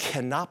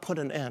 cannot put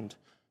an end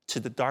to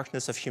the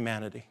darkness of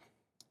humanity.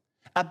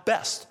 At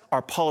best,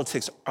 our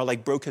politics are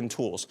like broken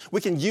tools.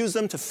 We can use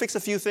them to fix a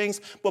few things,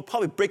 but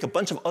probably break a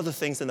bunch of other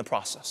things in the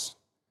process.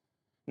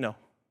 No.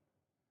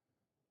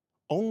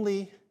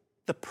 Only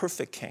the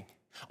perfect King,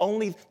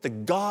 only the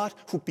God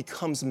who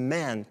becomes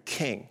man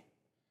king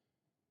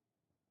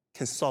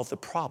can solve the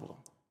problem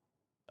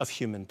of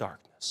human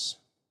darkness.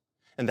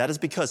 And that is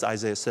because,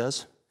 Isaiah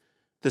says,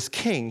 this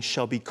king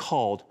shall be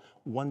called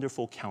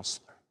Wonderful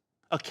Counselor,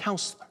 a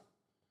counselor,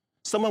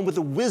 someone with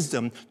the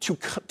wisdom to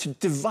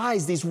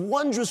devise these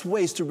wondrous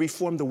ways to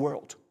reform the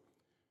world.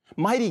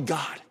 Mighty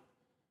God,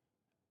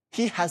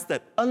 he has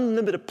that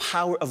unlimited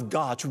power of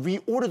God to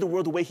reorder the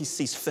world the way he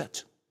sees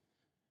fit.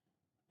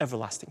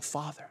 Everlasting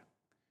Father,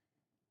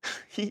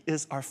 he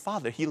is our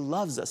Father. He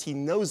loves us. He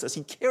knows us.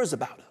 He cares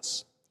about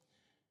us.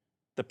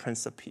 The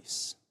Prince of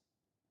Peace.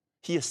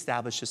 He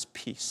establishes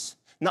peace.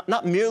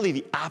 Not merely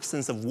the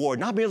absence of war,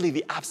 not merely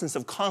the absence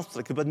of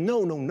conflict, but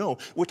no.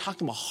 We're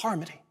talking about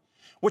harmony.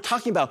 We're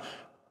talking about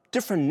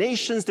different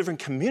nations, different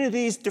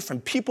communities,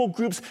 different people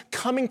groups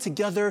coming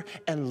together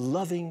and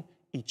loving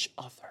each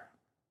other.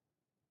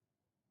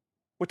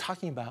 We're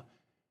talking about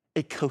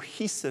a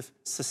cohesive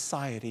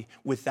society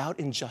without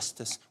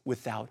injustice,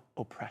 without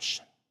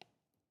oppression.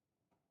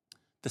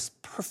 This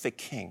perfect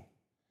king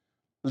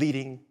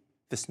leading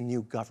this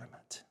new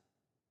government.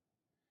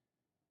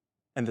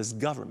 And this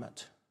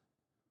government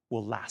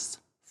will last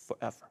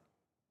forever.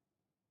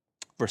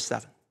 Verse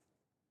 7.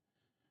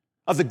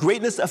 Of the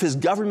greatness of his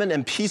government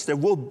and peace, there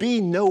will be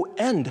no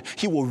end.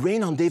 He will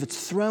reign on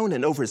David's throne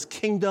and over his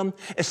kingdom,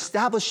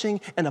 establishing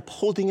and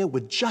upholding it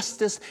with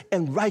justice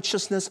and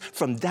righteousness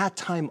from that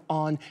time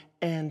on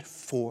and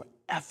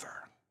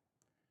forever.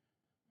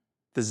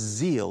 The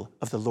zeal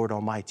of the Lord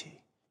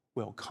Almighty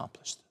will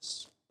accomplish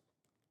this.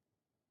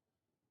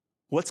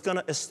 What's going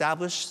to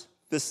establish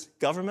this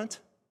government?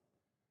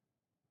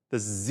 The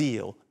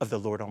zeal of the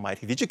Lord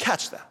Almighty. Did you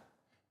catch that?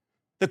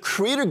 The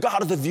creator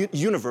God of the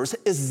universe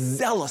is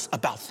zealous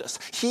about this.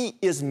 He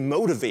is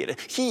motivated.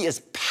 He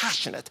is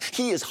passionate.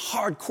 He is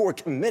hardcore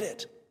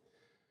committed.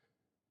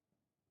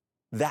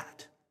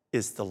 That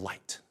is the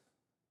light.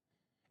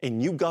 A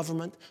new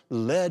government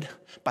led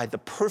by the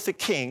perfect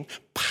king,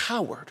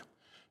 powered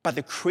by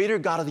the creator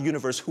God of the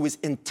universe, who is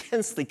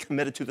intensely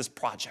committed to this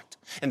project.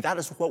 And that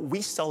is what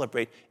we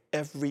celebrate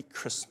every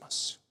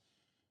Christmas.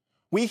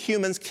 We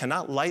humans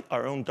cannot light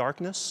our own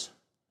darkness.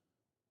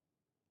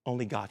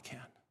 Only God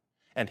can.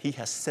 And he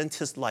has sent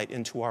his light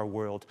into our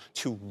world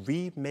to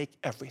remake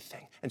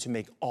everything and to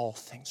make all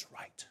things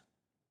right.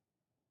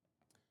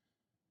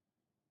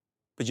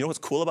 But you know what's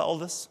cool about all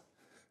this?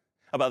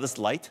 About this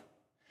light?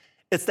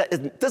 It's that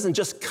it doesn't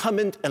just come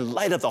in and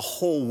light up the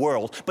whole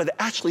world, but it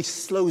actually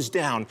slows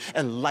down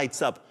and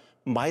lights up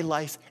my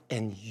life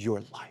and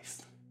your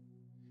life.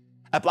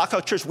 At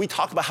Blackhawk Church, we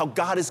talk about how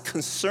God is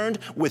concerned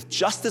with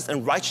justice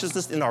and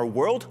righteousness in our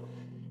world,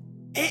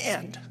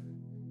 and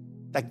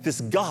that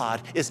this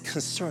God is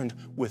concerned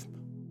with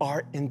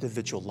our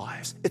individual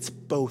lives. It's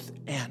both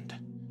and.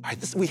 All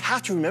right, we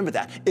have to remember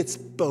that. It's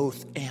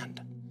both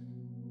and.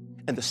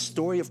 And the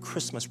story of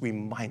Christmas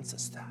reminds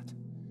us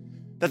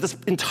that this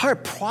entire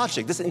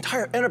project, this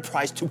entire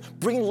enterprise to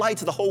bring light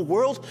to the whole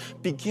world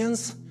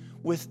begins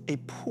with a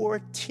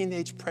poor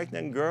teenage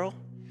pregnant girl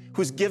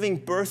who's giving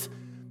birth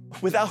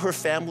without her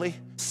family,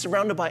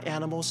 surrounded by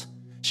animals.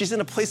 She's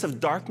in a place of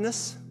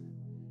darkness.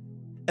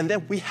 And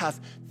then we have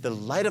the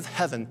light of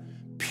heaven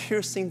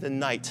piercing the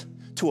night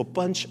to a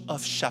bunch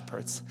of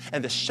shepherds,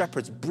 and the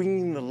shepherds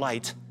bringing the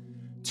light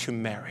to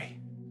Mary.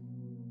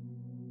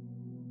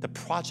 The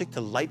project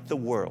to light the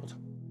world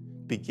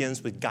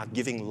begins with God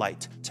giving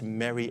light to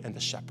Mary and the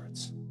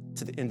shepherds,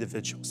 to the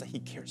individuals that he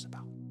cares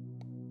about.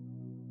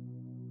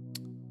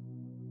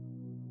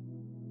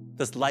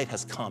 This light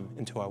has come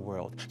into our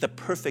world. The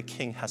perfect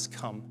king has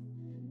come,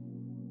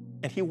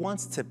 and he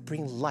wants to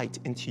bring light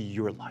into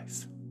your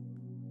life.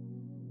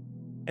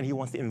 And he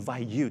wants to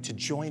invite you to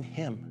join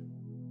him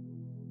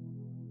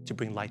to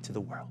bring light to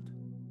the world.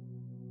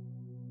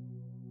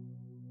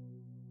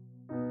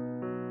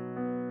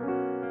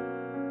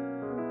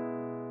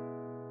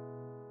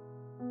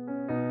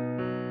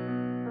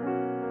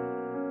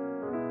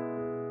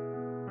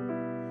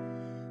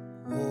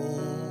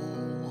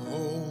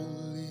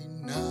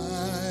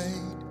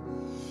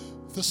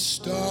 The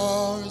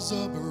stars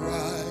are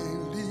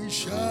brightly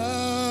shining.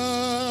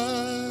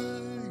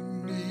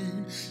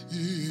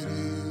 It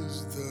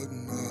is the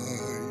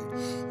night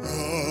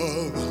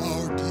of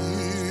our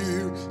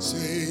dear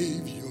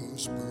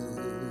Savior's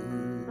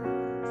birth.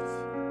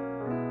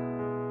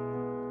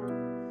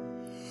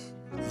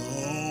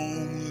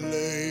 Long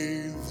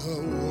lay the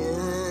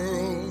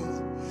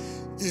world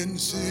in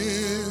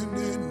sin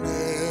and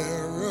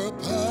error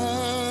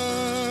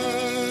pining,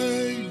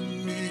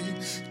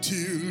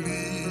 till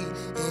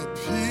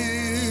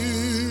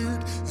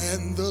appeared,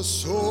 and the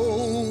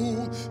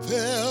soul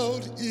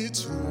felt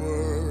its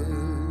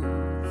worth.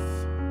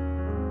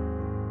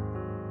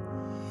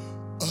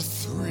 A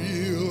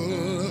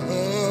thrill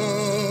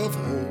of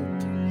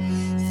hope,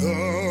 the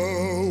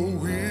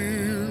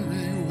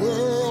weary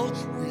world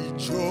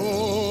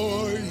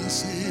rejoices,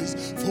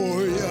 for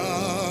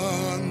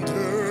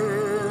yonder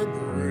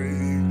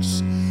breaks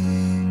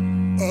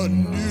a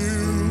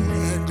new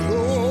and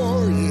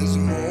glorious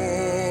morn.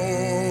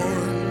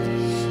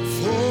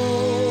 Fall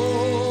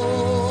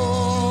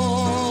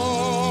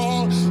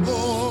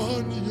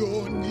on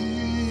your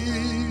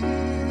knees.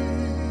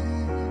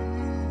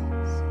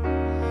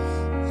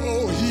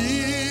 Oh,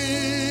 hear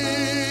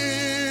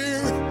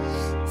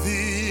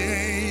the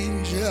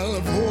angel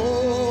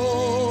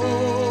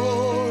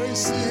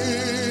voices.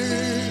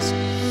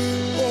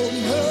 Oh,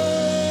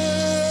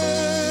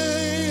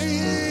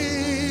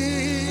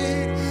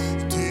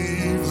 night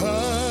divine.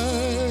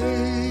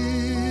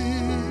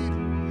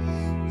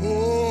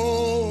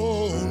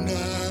 Oh,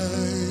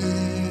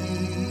 night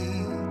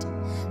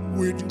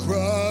when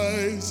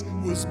Christ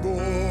was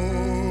born.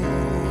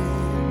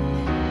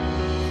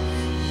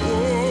 Oh,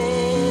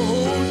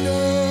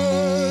 night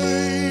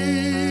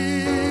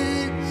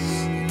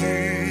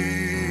divine.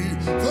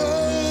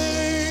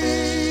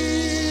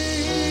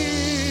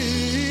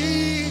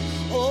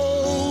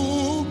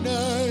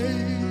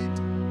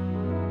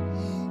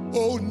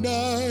 Oh,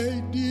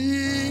 night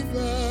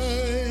divine.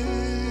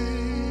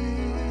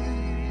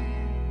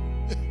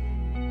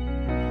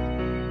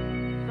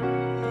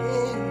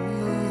 Oh,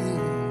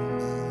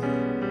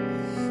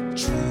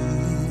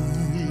 true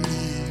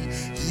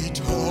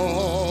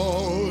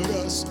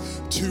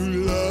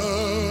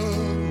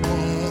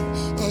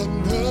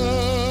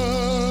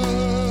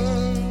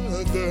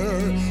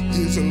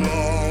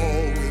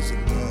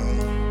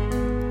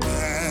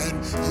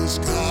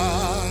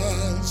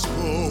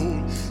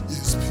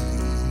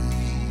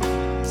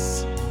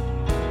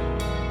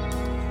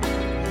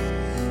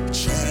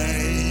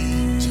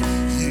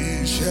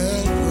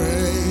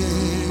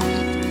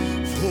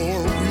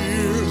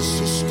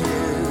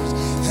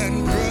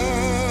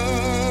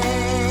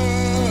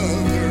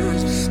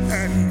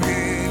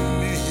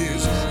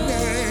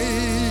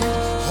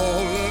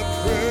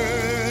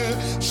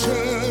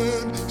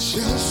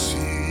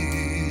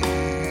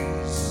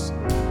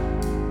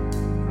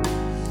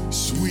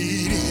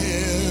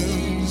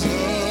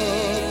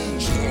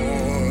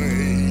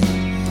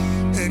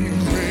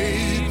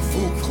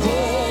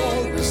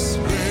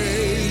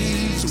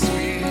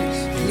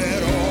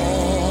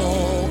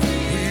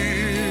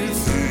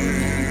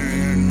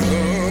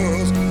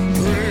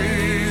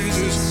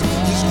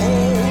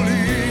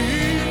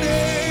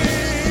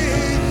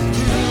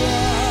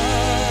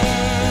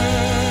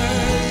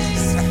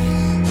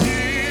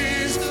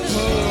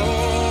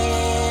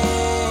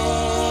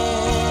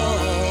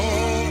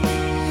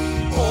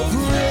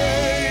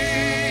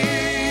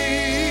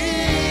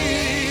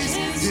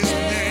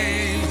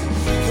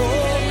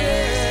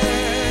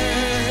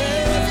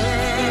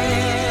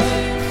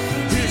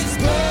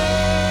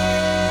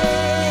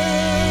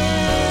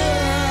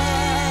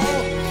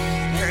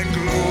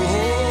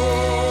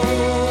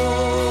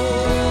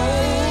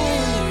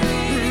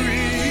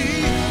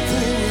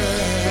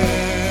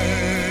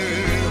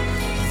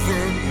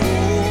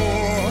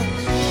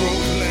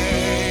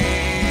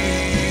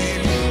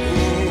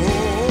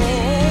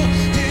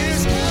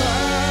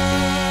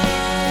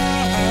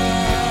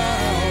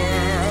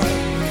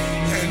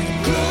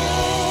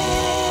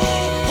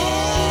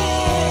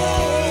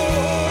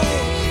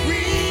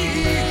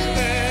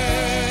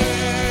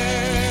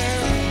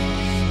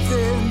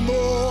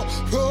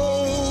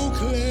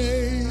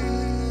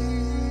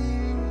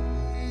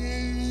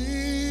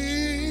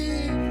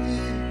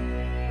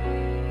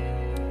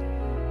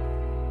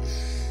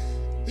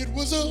It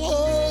was a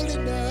holy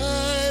night,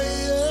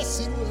 yes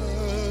it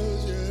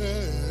was,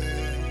 yeah.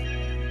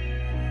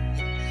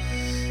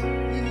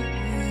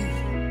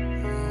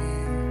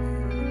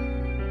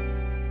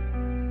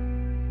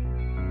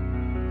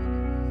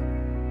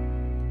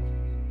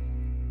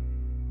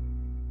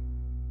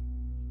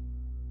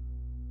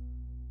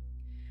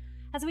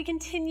 As we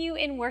continue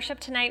in worship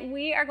tonight,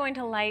 we are going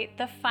to light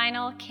the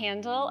final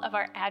candle of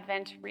our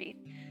Advent wreath.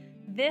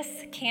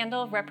 This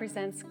candle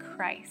represents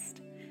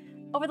Christ.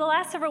 Over the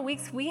last several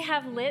weeks, we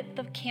have lit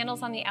the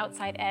candles on the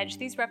outside edge.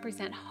 These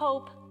represent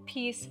hope,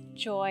 peace,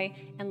 joy,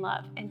 and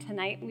love. And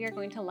tonight we are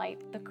going to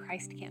light the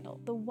Christ candle,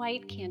 the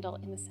white candle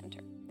in the center.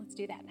 Let's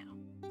do that now.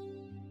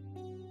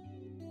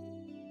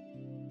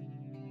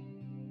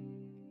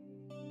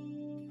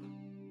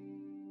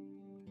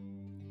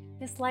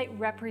 This light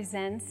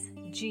represents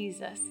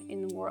Jesus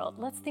in the world.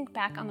 Let's think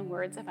back on the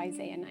words of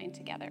Isaiah 9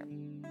 together.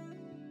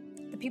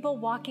 The people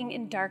walking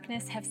in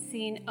darkness have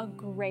seen a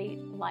great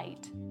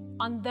light.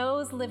 On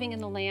those living in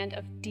the land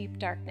of deep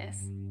darkness,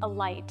 a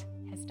light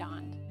has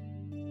dawned.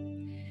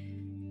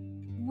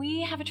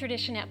 We have a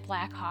tradition at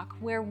Blackhawk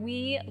where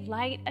we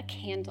light a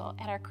candle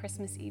at our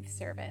Christmas Eve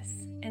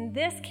service. And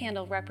this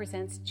candle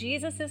represents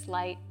Jesus'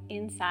 light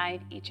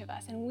inside each of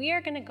us. And we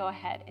are going to go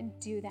ahead and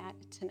do that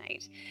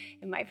tonight.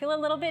 It might feel a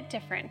little bit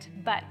different,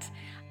 but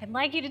I'd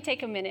like you to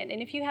take a minute.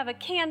 And if you have a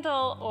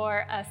candle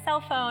or a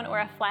cell phone or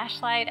a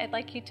flashlight, I'd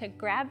like you to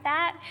grab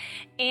that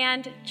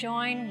and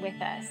join with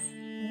us.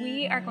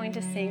 We are going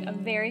to sing a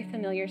very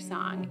familiar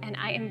song, and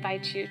I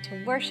invite you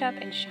to worship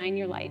and shine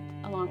your light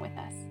along with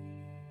us.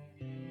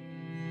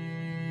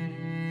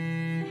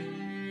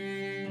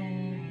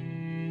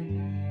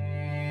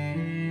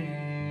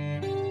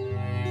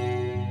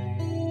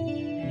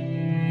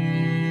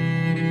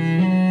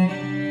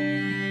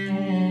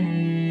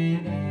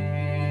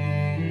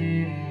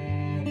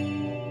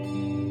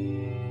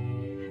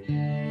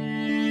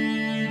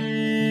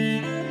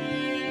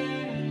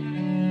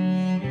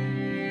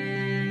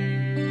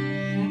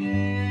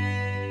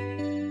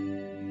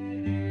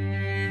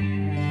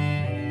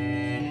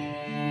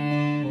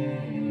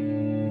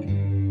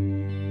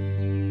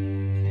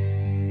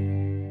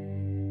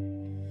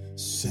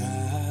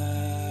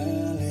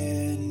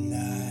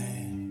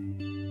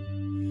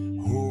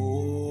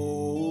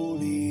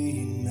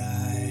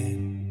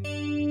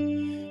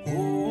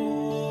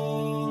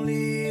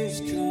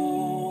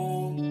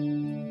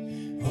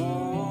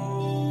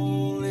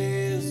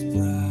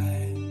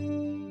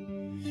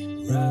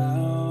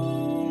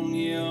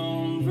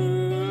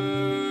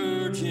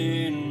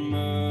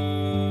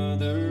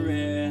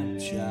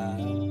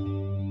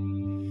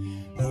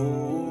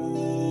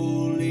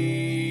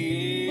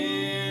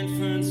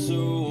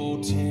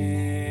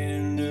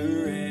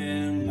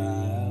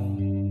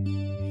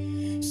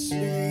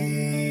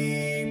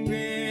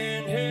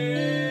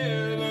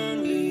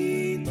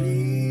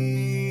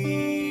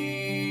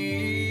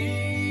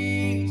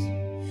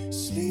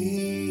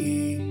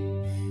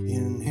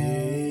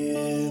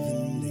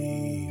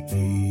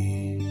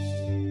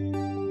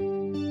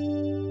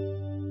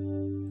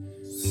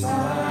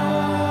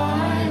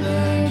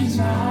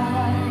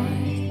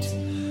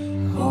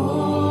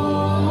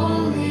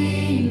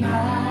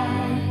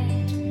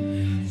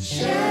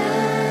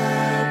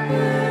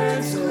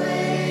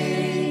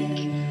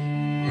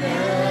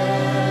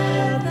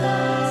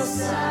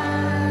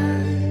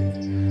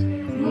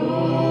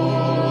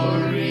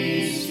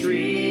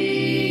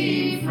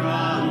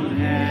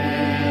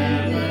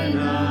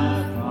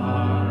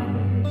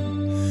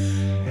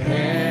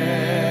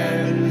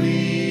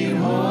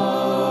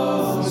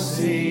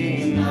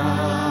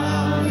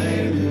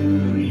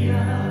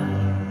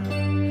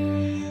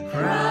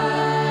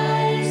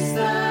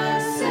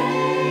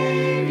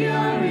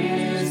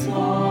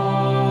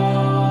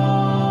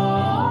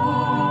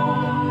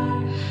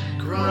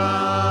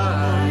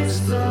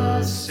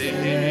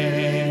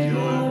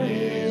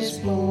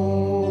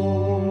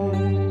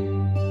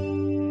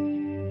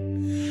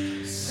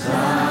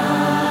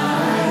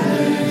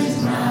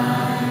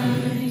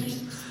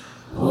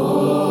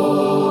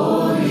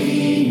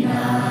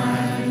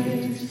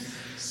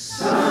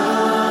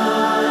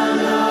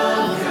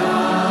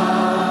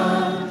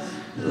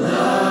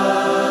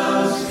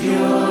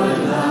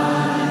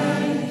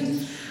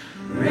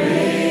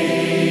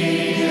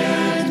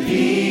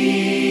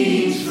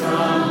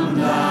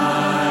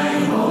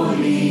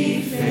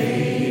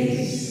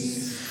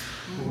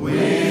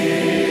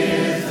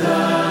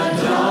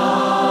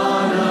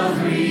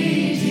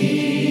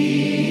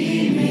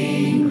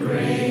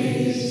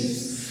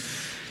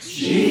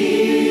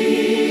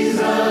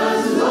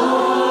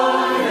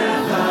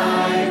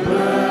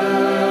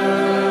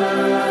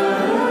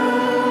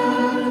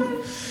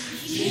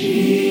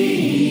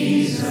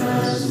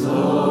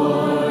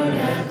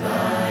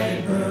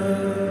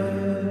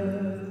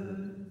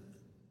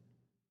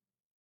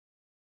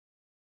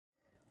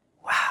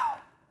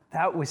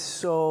 That was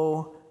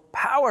so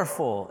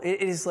powerful.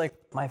 It is like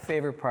my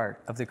favorite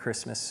part of the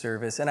Christmas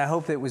service, and I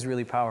hope it was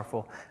really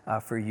powerful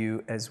for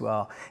you as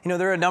well. You know,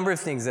 there are a number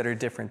of things that are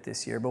different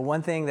this year, but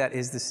one thing that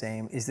is the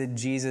same is that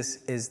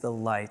Jesus is the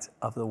light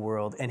of the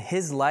world, and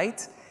his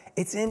light,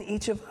 it's in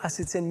each of us,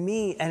 it's in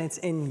me, and it's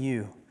in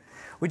you.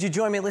 Would you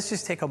join me? Let's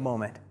just take a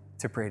moment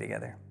to pray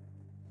together.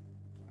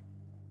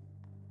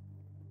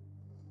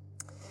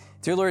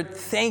 Dear Lord,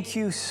 thank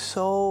you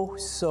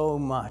so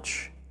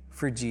much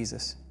for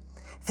Jesus.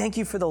 Thank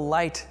you for the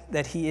light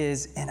that he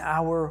is in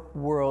our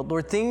world.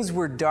 Lord, things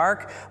were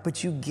dark,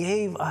 but you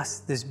gave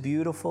us this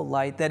beautiful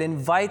light that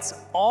invites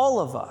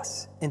all of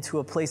us into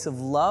a place of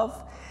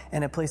love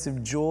and a place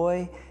of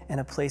joy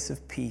and a place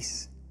of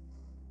peace.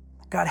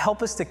 God,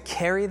 help us to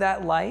carry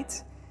that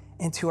light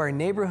into our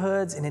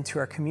neighborhoods and into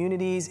our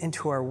communities,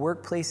 into our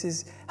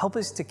workplaces. Help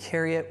us to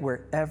carry it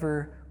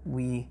wherever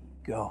we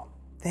go.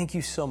 Thank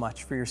you so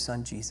much for your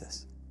son,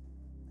 Jesus.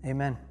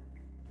 Amen.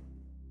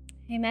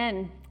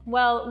 Amen.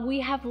 Well,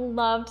 we have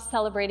loved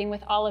celebrating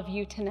with all of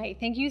you tonight.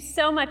 Thank you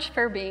so much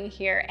for being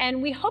here.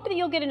 And we hope that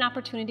you'll get an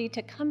opportunity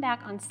to come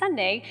back on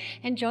Sunday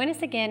and join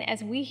us again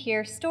as we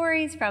hear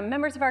stories from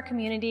members of our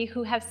community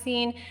who have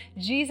seen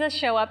Jesus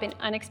show up in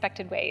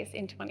unexpected ways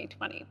in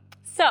 2020.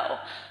 So,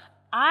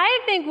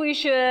 I think we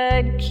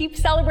should keep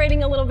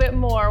celebrating a little bit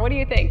more. What do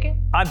you think?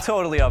 I'm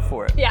totally up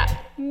for it. Yeah.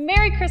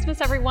 Merry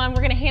Christmas, everyone.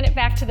 We're going to hand it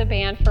back to the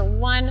band for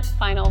one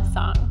final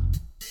song.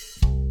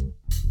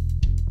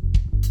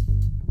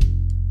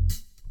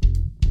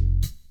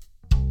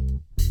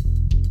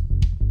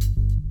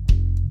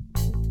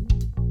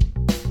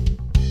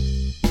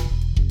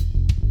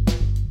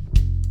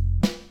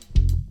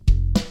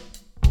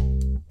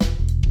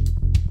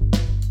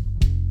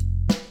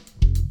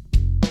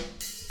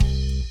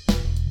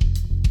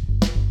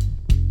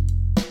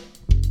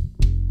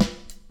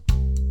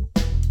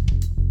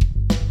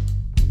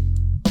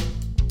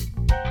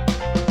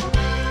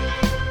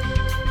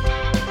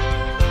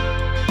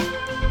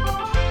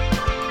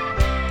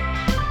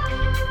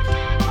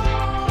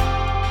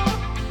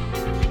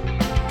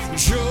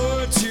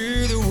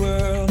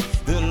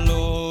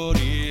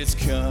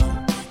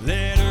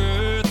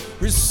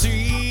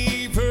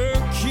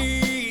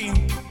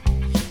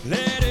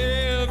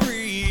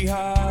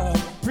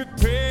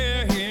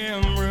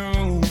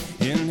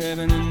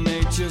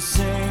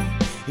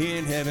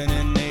 In heaven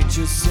and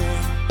nature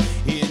sing.